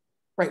take,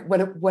 right?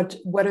 What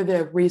are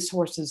the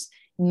resources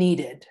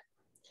needed?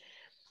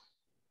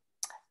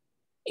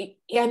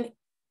 And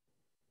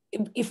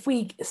if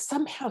we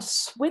somehow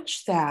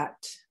switch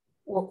that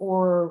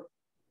or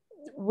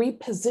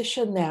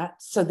reposition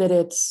that so that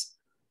it's,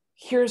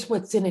 here's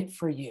what's in it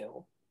for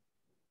you,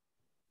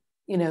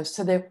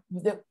 so that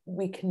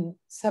we can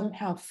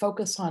somehow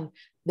focus on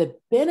the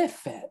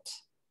benefit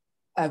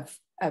of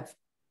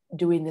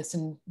doing this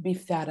and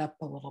beef that up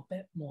a little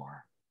bit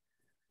more.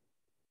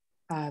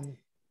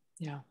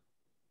 Yeah.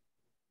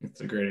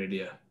 It's a great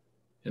idea.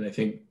 And I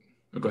think,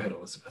 go ahead,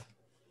 Elizabeth.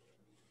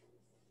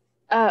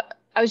 I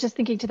was just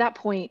thinking to that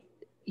point,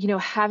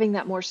 having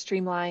that more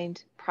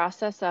streamlined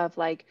process of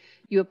like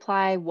you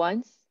apply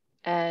once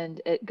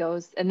and it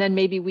goes, and then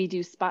maybe we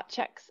do spot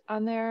checks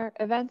on their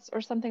events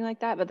or something like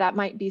that. But that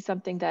might be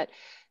something that,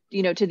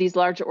 to these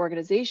larger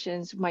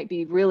organizations might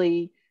be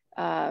really,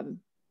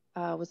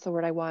 what's the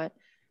word I want?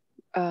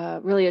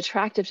 Really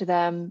attractive to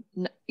them,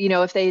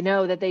 if they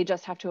know that they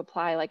just have to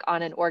apply like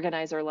on an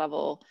organizer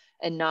level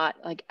and not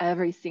like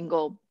every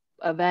single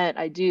event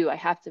I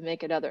have to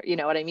make another, you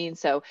know what I mean?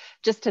 So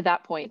just to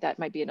that point, that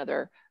might be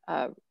another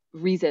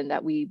reason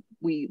that we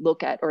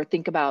look at or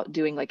think about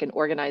doing like an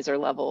organizer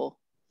level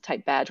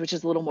type badge, which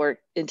is a little more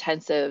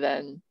intensive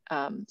and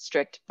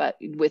strict, but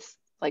with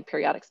like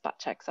periodic spot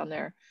checks on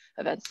their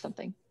events,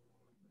 something.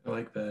 I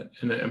like that.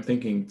 And I'm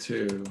thinking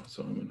too,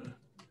 so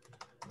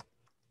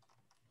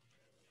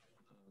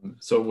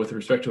so with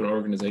respect to an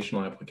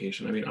organizational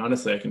application, I mean,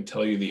 honestly, I can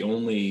tell you the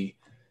only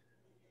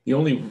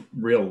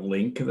real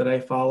link that I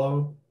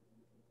follow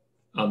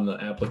on the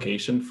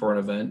application for an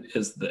event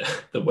is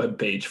the web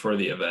page for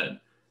the event,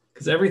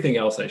 because everything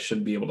else I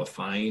should be able to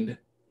find.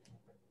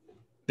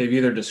 They've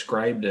either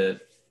described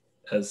it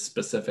as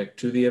specific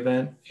to the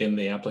event in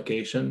the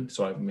application,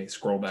 so I may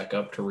scroll back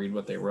up to read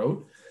what they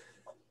wrote.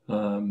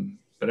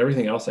 But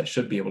everything else I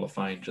should be able to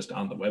find just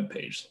on the web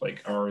page.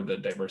 Like, are the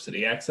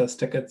diversity access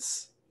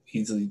tickets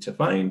easy to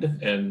find,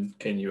 and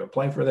can you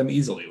apply for them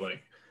easily?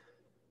 Like,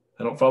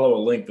 I don't follow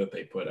a link that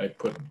they put. I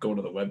go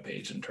to the web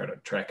page and try to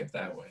track it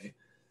that way.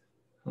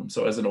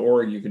 So as an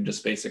org, you can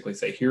just basically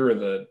say, here are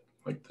the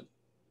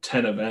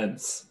 10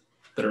 events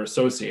that are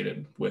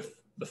associated with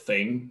the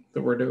thing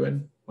that we're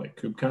doing, like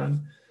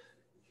KubeCon,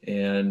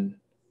 and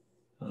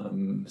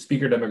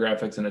speaker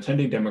demographics and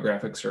attendee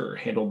demographics are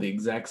handled the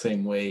exact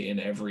same way in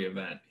every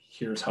event.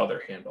 Here's how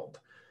they're handled.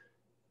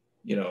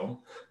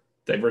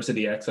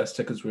 Diversity access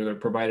tickets where they're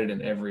provided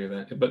in every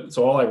event. But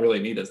so all I really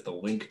need is the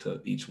link to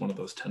each one of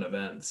those 10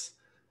 events.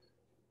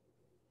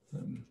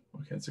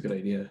 Okay, that's a good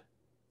idea.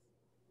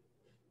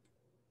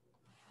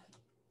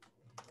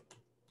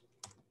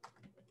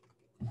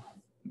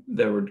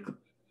 There would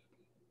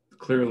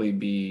clearly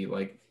be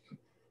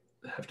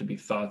have to be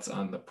thoughts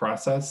on the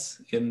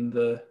process in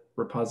the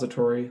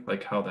repository,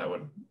 like how that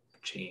would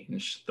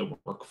change the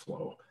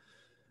workflow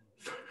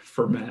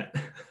for Matt.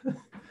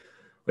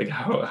 Like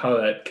how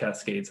that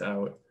cascades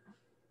out.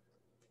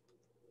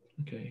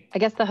 Okay. I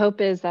guess the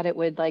hope is that it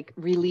would like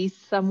release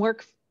some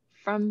work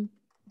from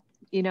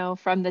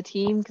the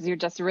team, because you're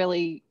just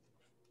really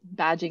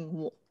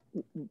badging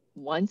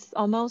once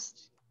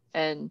almost.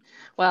 And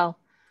well,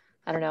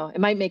 I don't know,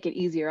 it might make it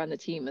easier on the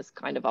team is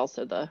kind of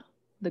also the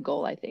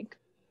goal, I think.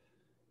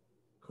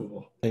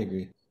 Cool. I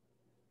agree.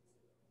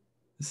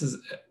 This is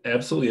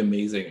absolutely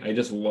amazing. I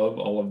just love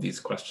all of these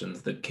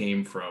questions that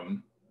came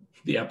from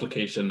the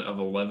application of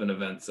 11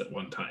 events at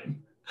one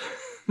time.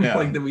 Yeah.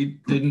 Like that we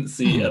didn't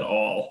see at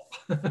all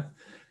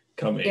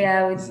coming.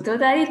 Yeah, we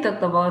totally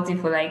talked about it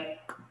for like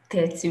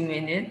 30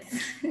 minutes.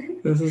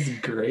 This is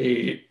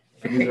great.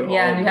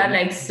 Yeah, we had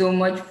like so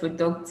much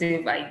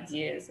productive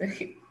ideas.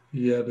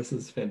 Yeah, this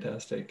is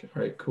fantastic.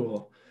 All right,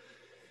 cool.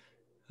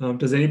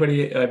 Does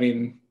anybody, I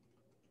mean,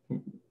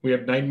 we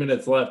have 9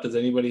 minutes left. Does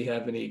anybody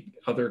have any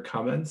other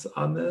comments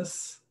on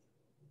this?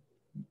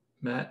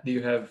 Matt, do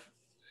you have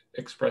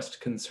expressed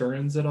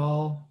concerns at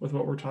all with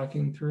what we're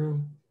talking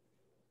through?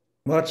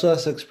 Much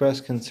less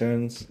expressed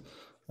concerns,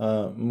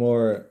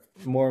 more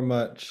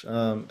much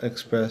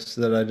expressed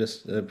that I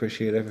just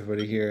appreciate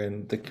everybody here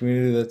and the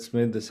community that's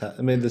made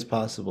this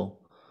possible.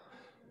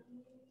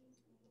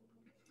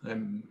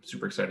 I'm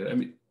super excited. I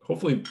mean,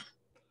 hopefully,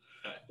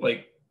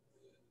 like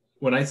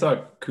when I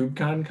saw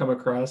KubeCon come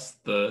across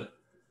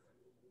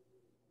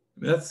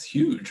that's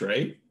huge,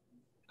 right?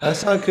 I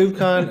saw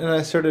KubeCon and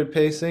I started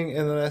pacing,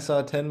 and then I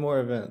saw 10 more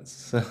events.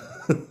 So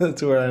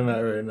that's where I'm at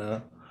right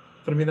now.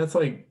 But I mean, that's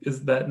like,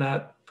 is that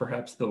not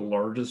perhaps the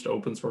largest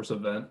open source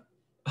event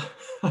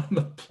on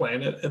the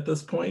planet at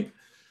this point?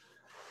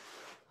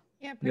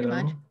 Yeah, pretty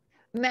much.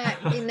 Matt,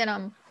 and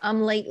then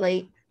I'm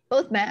late.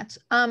 Both Matts.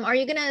 Are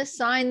you gonna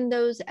assign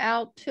those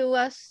out to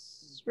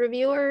us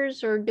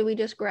reviewers, or do we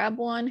just grab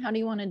one? How do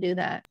you want to do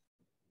that?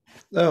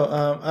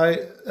 Oh, I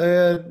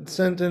had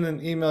sent in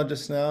an email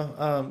just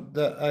now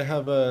that I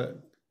have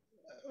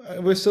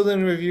we're still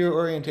in review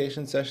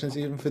orientation sessions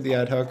even for the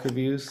ad hoc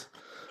reviews.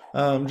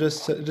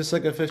 Just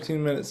like a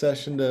 15-minute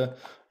session to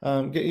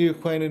get you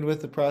acquainted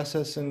with the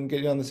process and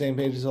get you on the same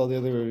page as all the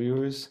other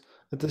reviewers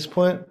at this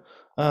point.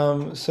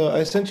 So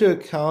I sent you a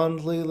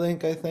Calendly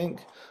link, I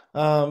think.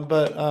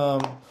 But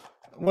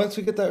once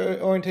we get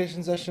that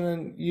orientation session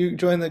and you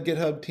join the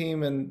GitHub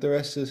team and the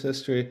rest is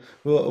history,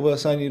 we'll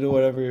assign you to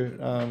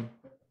whatever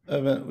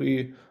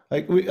event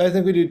I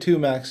think we do 2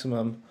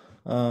 maximum,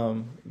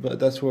 but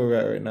that's where we're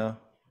at right now.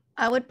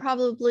 I would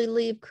probably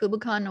leave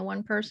KubeCon to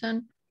one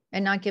person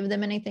and not give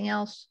them anything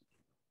else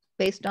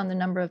based on the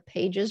number of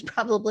pages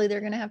probably they're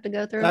going to have to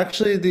go through.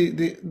 Actually,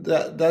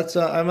 that's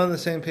I'm on the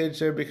same page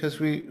there because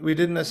we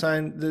didn't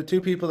assign the 2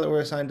 people that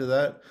were assigned to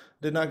that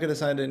did not get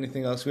assigned to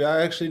anything else.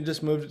 I actually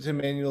just moved it to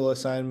manual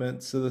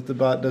assignments so that the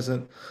bot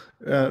doesn't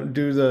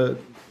do the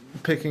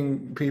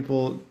picking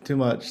people too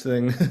much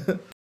thing.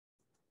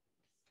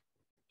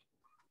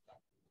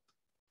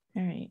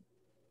 All right.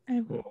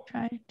 I will Cool.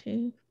 try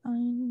to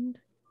find.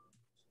 Does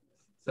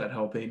that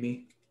help,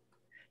 Amy?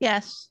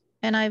 Yes.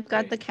 And I've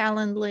got Okay. the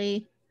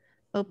Calendly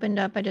opened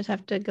up. I just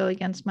have to go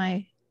against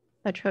my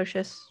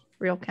atrocious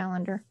real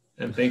calendar.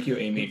 And thank you,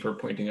 Amy, for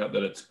pointing out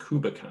that it's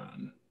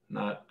KubeCon,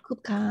 not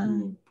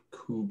KubeCon.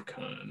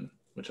 KubeCon,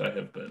 which I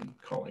have been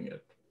calling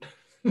it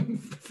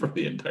for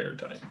the entire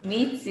time.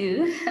 Me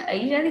too. I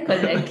usually call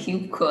it a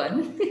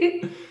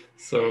KubeCon.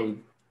 So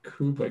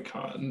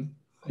KubeCon,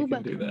 I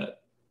can do KubeCon.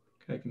 that.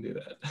 I can do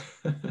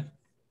that.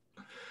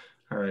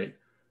 All right,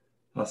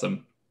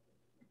 awesome.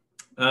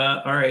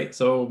 All right,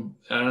 so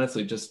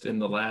honestly, just in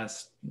the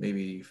last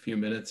maybe few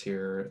minutes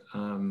here,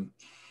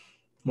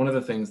 one of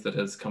the things that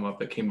has come up,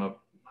 that came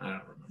up, I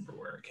don't remember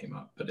where it came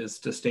up, but is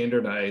to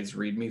standardize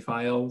README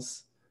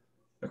files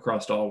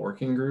across all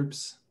working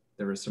groups.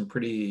 There was some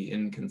pretty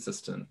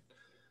inconsistent,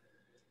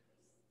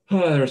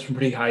 there was some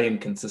pretty high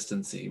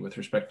inconsistency with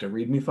respect to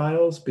README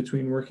files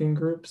between working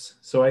groups.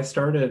 So I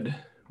started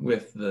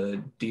with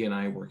the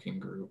DEI working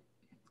group,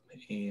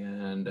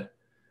 and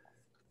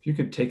if you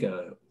could take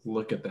a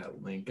look at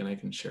that link, and I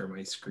can share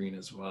my screen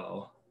as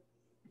well.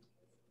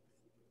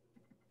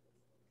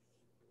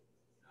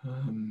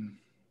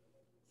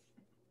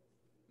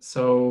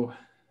 So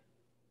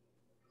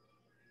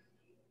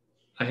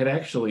I had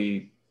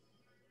actually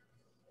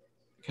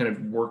kind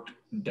of worked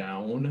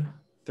down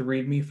the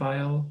README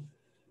file.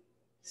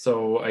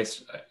 So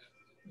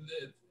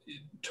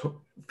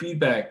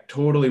feedback,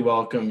 totally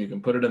welcome. You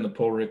can put it in the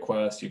pull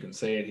request. You can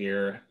say it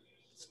here.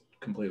 It's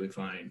completely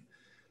fine.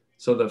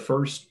 So the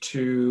first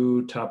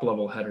 2 top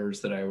level headers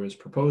that I was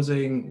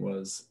proposing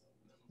was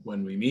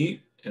when we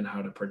meet and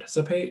how to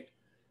participate,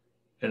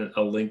 and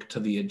a link to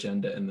the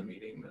agenda in the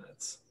meeting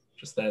minutes.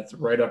 Just that's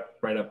right up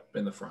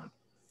in the front.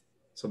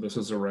 So this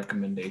was a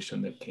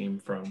recommendation that came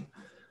from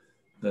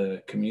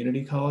the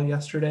community call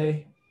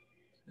yesterday.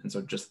 And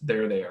so just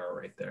there they are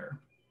right there.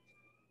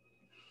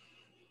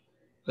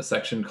 A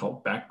section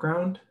called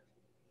background,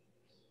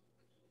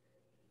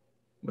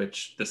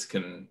 which this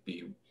can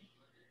be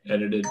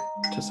edited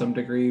to some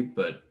degree,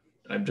 but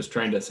I'm just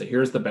trying to say,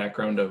 here's the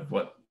background of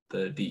what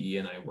the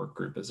DE&I work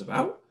group is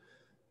about.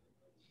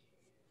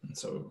 And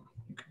so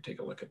you can take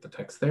a look at the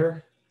text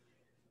there.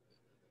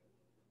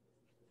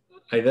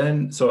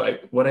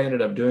 What I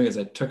ended up doing is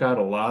I took out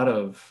a lot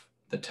of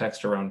the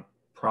text around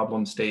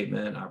problem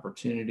statement,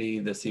 opportunity.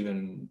 This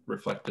even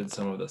reflected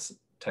some of this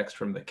text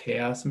from the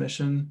CHAOSS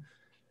mission,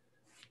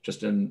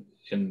 just in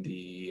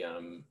the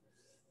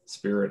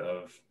spirit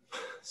of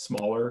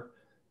smaller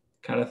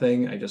kind of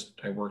thing.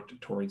 I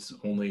worked towards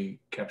only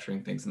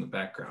capturing things in the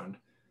background.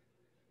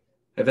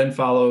 I then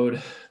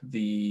followed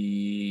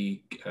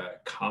the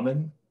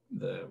common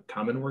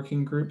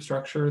working group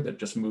structure that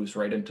just moves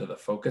right into the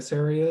focus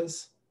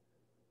areas.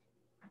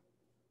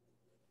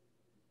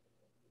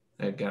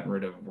 I had gotten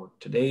rid of work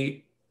to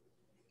date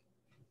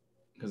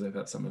because I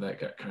thought some of that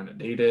got kind of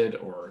dated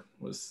or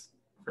was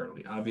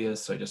fairly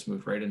obvious. So I just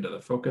moved right into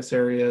the focus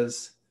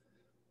areas.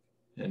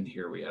 And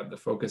here we have the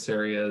focus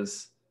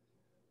areas.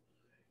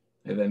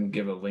 I then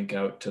give a link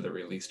out to the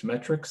released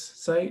metrics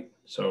site.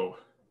 So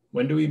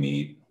when do we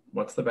meet?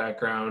 What's the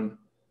background?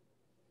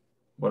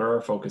 What are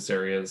our focus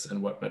areas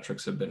and what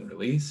metrics have been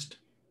released?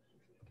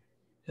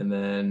 And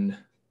then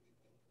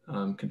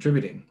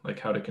contributing, like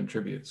how to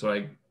contribute. So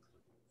I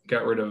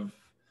got rid of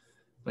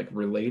like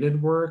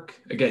related work.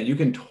 Again, you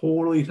can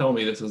totally tell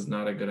me this is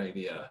not a good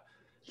idea.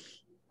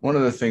 One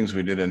of the things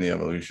we did in the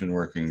evolution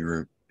working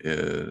group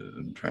is,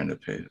 I'm trying to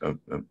paste,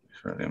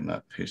 apparently I'm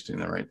not pasting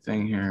the right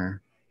thing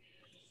here.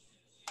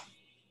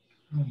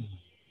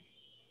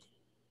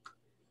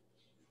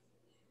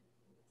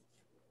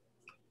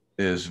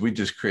 Is we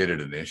just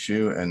created an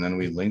issue and then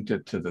we linked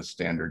it to the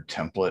standard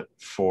template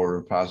for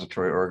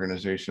repository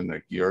organization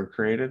that Georg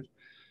created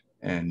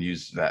and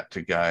used that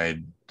to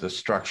guide the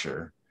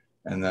structure.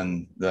 And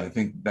then I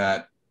think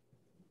that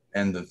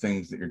and the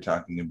things that you're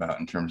talking about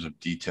in terms of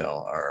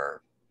detail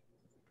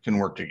can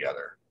work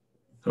together.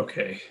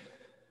 Okay.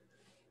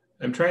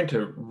 I'm trying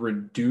to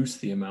reduce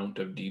the amount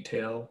of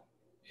detail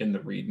in the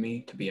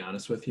README, to be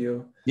honest with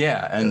you.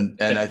 Yeah,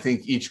 and I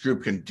think each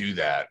group can do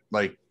that.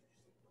 Like,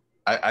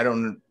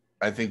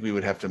 I think we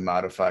would have to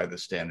modify the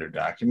standard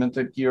document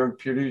that Georg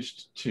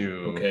produced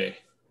to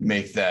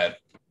make that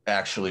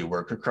actually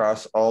work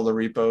across all the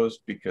repos,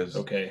 because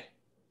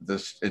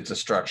it's a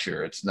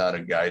structure. It's not a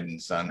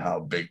guidance on how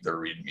big the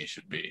README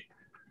should be.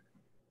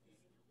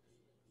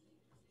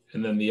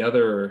 And then the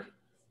other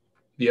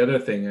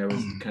thing I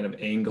was kind of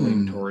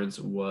angling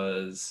towards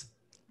was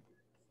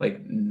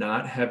like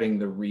not having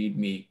the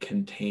README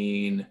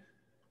contain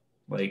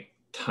like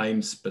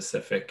time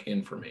specific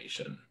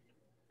information.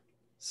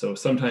 So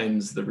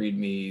sometimes the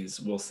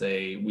READMEs will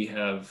say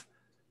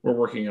we're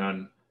working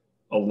on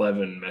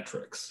 11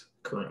 metrics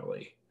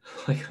currently.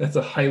 Like that's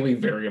a highly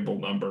variable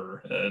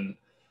number and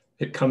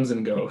it comes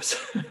and goes,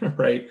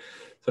 right?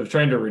 So I'm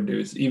trying to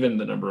reduce even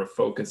the number of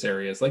focus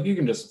areas. Like you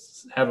can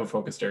just have a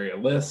focused area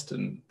list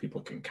and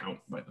people can count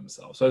by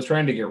themselves. So I was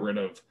trying to get rid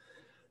of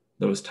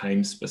those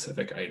time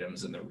specific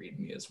items in the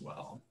README as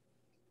well.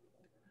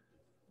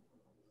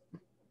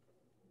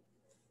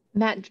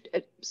 Matt,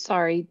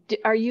 sorry,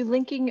 are you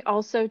linking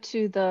also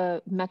to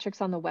the metrics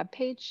on the web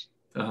page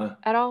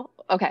at all?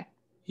 Okay.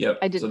 Yep.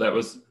 So that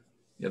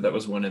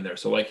was one in there.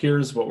 So like,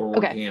 here's what we're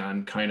working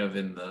on kind of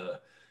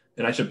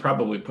and I should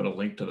probably put a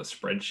link to the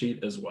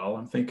spreadsheet as well.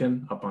 I'm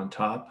thinking up on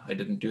top. I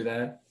didn't do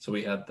that. So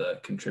we had the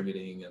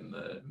contributing and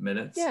the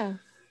minutes. Yeah,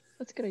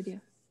 that's a good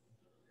idea.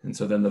 And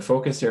so then the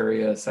focus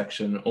area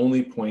section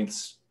only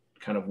points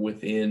kind of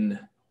within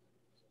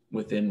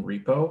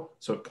repo.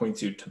 So it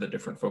points you to the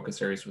different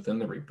focus areas within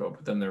the repo,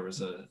 but then there was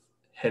a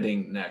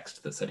heading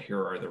next that said,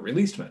 here are the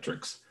released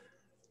metrics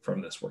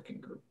from this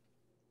working group.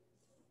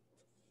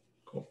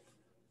 Cool.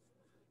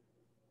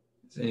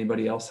 Does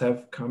anybody else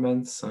have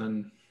comments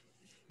on,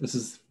 this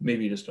is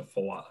maybe just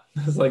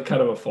this is like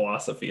kind of a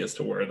philosophy as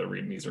to where the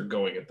READMEs are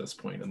going at this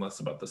point and less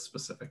about the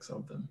specifics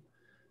of them.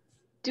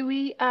 Do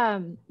we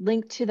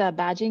link to the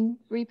badging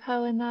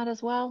repo in that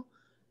as well?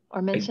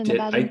 Or mention the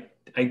badging?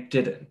 I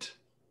didn't.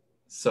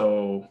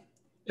 So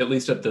at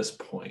least at this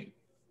point.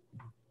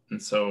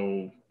 And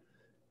so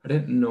I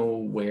didn't know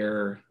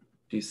where,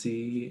 do you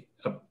see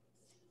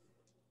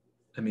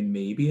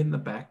maybe in the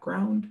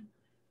background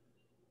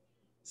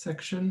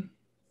section,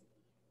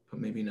 but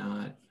maybe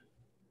not.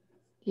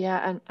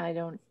 Yeah, I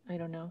don't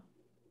know.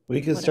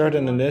 We could start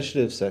an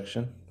initiative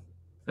section.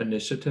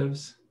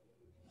 Initiatives.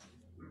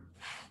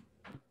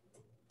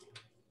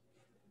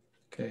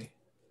 Okay.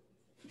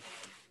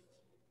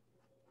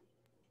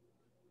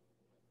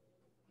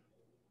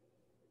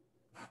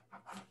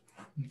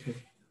 Okay,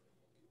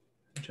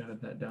 I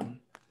jotted that down.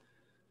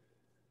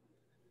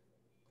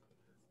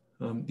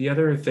 The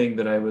other thing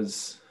that I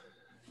was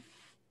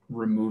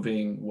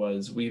removing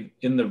was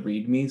in the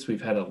READMEs,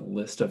 we've had a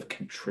list of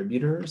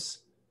contributors,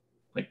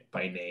 like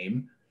by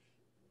name.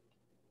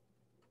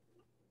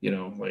 You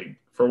know, like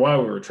for a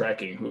while we were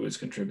tracking who was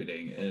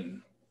contributing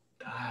and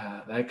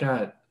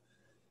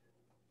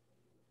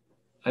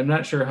I'm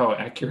not sure how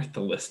accurate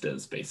the list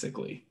is,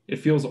 basically. It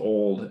feels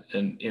old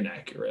and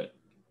inaccurate.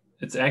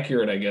 It's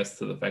accurate, I guess,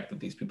 to the fact that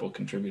these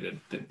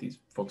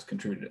folks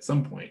contributed at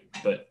some point,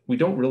 but we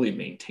don't really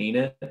maintain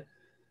it.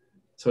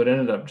 So it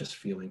ended up just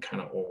feeling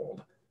kind of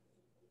old.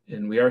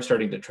 And we are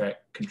starting to track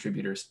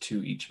contributors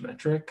to each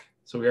metric.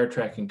 So we are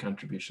tracking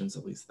contributions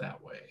at least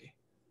that way.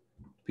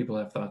 People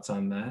have thoughts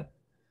on that?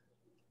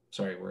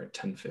 Sorry, we're at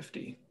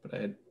 10:50, but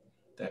I had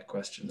that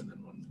question and then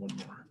one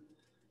more.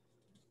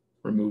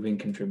 Removing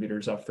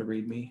contributors off the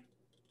README?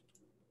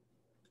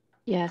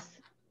 Yes.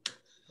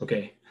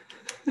 Okay.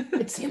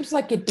 It seems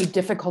like it'd be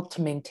difficult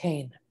to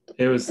maintain.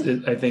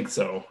 I think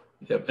so.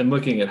 Yep. And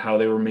looking at how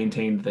they were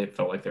maintained, they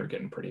felt like they were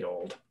getting pretty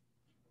old.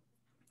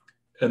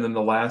 And then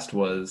the last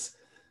was,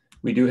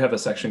 we do have a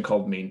section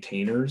called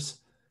maintainers.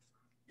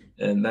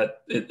 And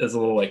that it is a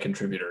little like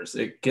contributors.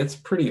 It gets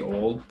pretty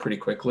old pretty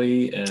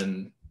quickly.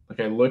 And like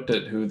I looked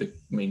at who the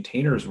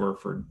maintainers were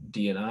for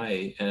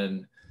DEI,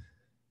 and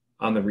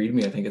on the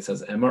README, I think it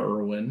says Emma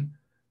Irwin,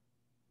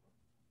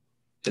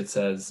 it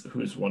says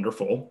who's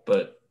wonderful,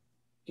 but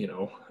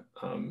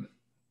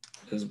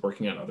is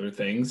working on other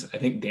things. I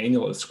think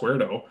Daniel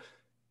Esquerdo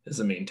is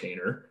a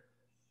maintainer.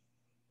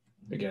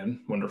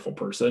 Again, wonderful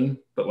person,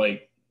 but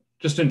like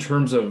just in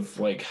terms of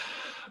like,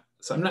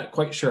 so I'm not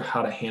quite sure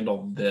how to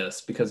handle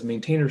this because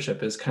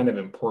maintainership is kind of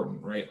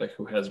important, right? Like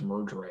who has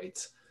merge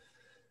rights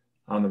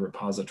on the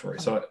repository.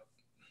 So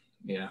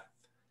yeah,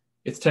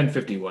 it's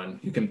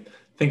 10:51. You can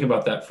think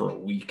about that for a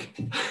week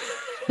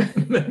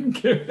and then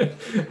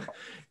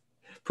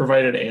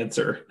provide an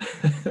answer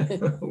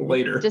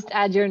later. Just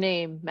add your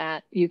name,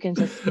 Matt. You can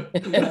just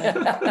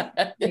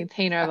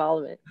maintainer of all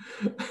of it.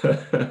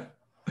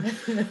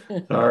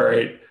 All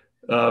right.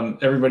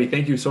 Everybody,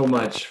 thank you so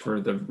much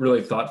for the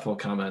really thoughtful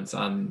comments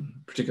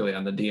particularly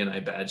on the D&I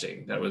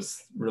badging. That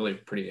was really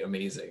pretty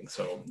amazing.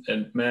 So,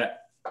 and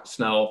Matt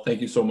Snell,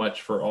 thank you so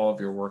much for all of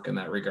your work in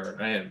that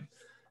regard. I am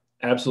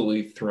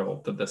absolutely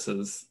thrilled that this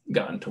has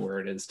gotten to where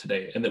it is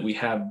today and that we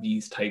have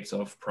these types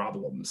of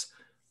problems,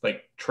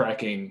 like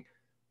tracking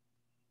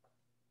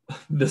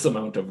this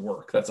amount of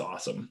work. That's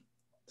awesome.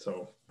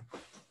 So,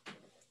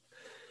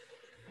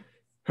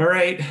 all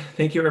right.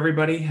 Thank you,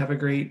 everybody. Have a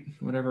great,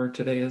 whatever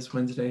today is,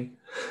 Wednesday.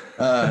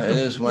 It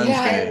is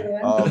Wednesday,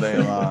 all day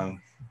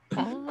long.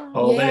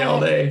 All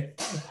day.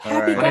 All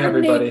right. Bye,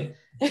 everybody.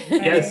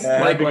 Yes,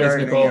 likewise, Happy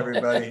gardening, Nicole.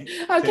 everybody.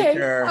 Okay. Take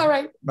care. All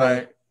right.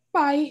 Bye.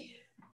 Bye.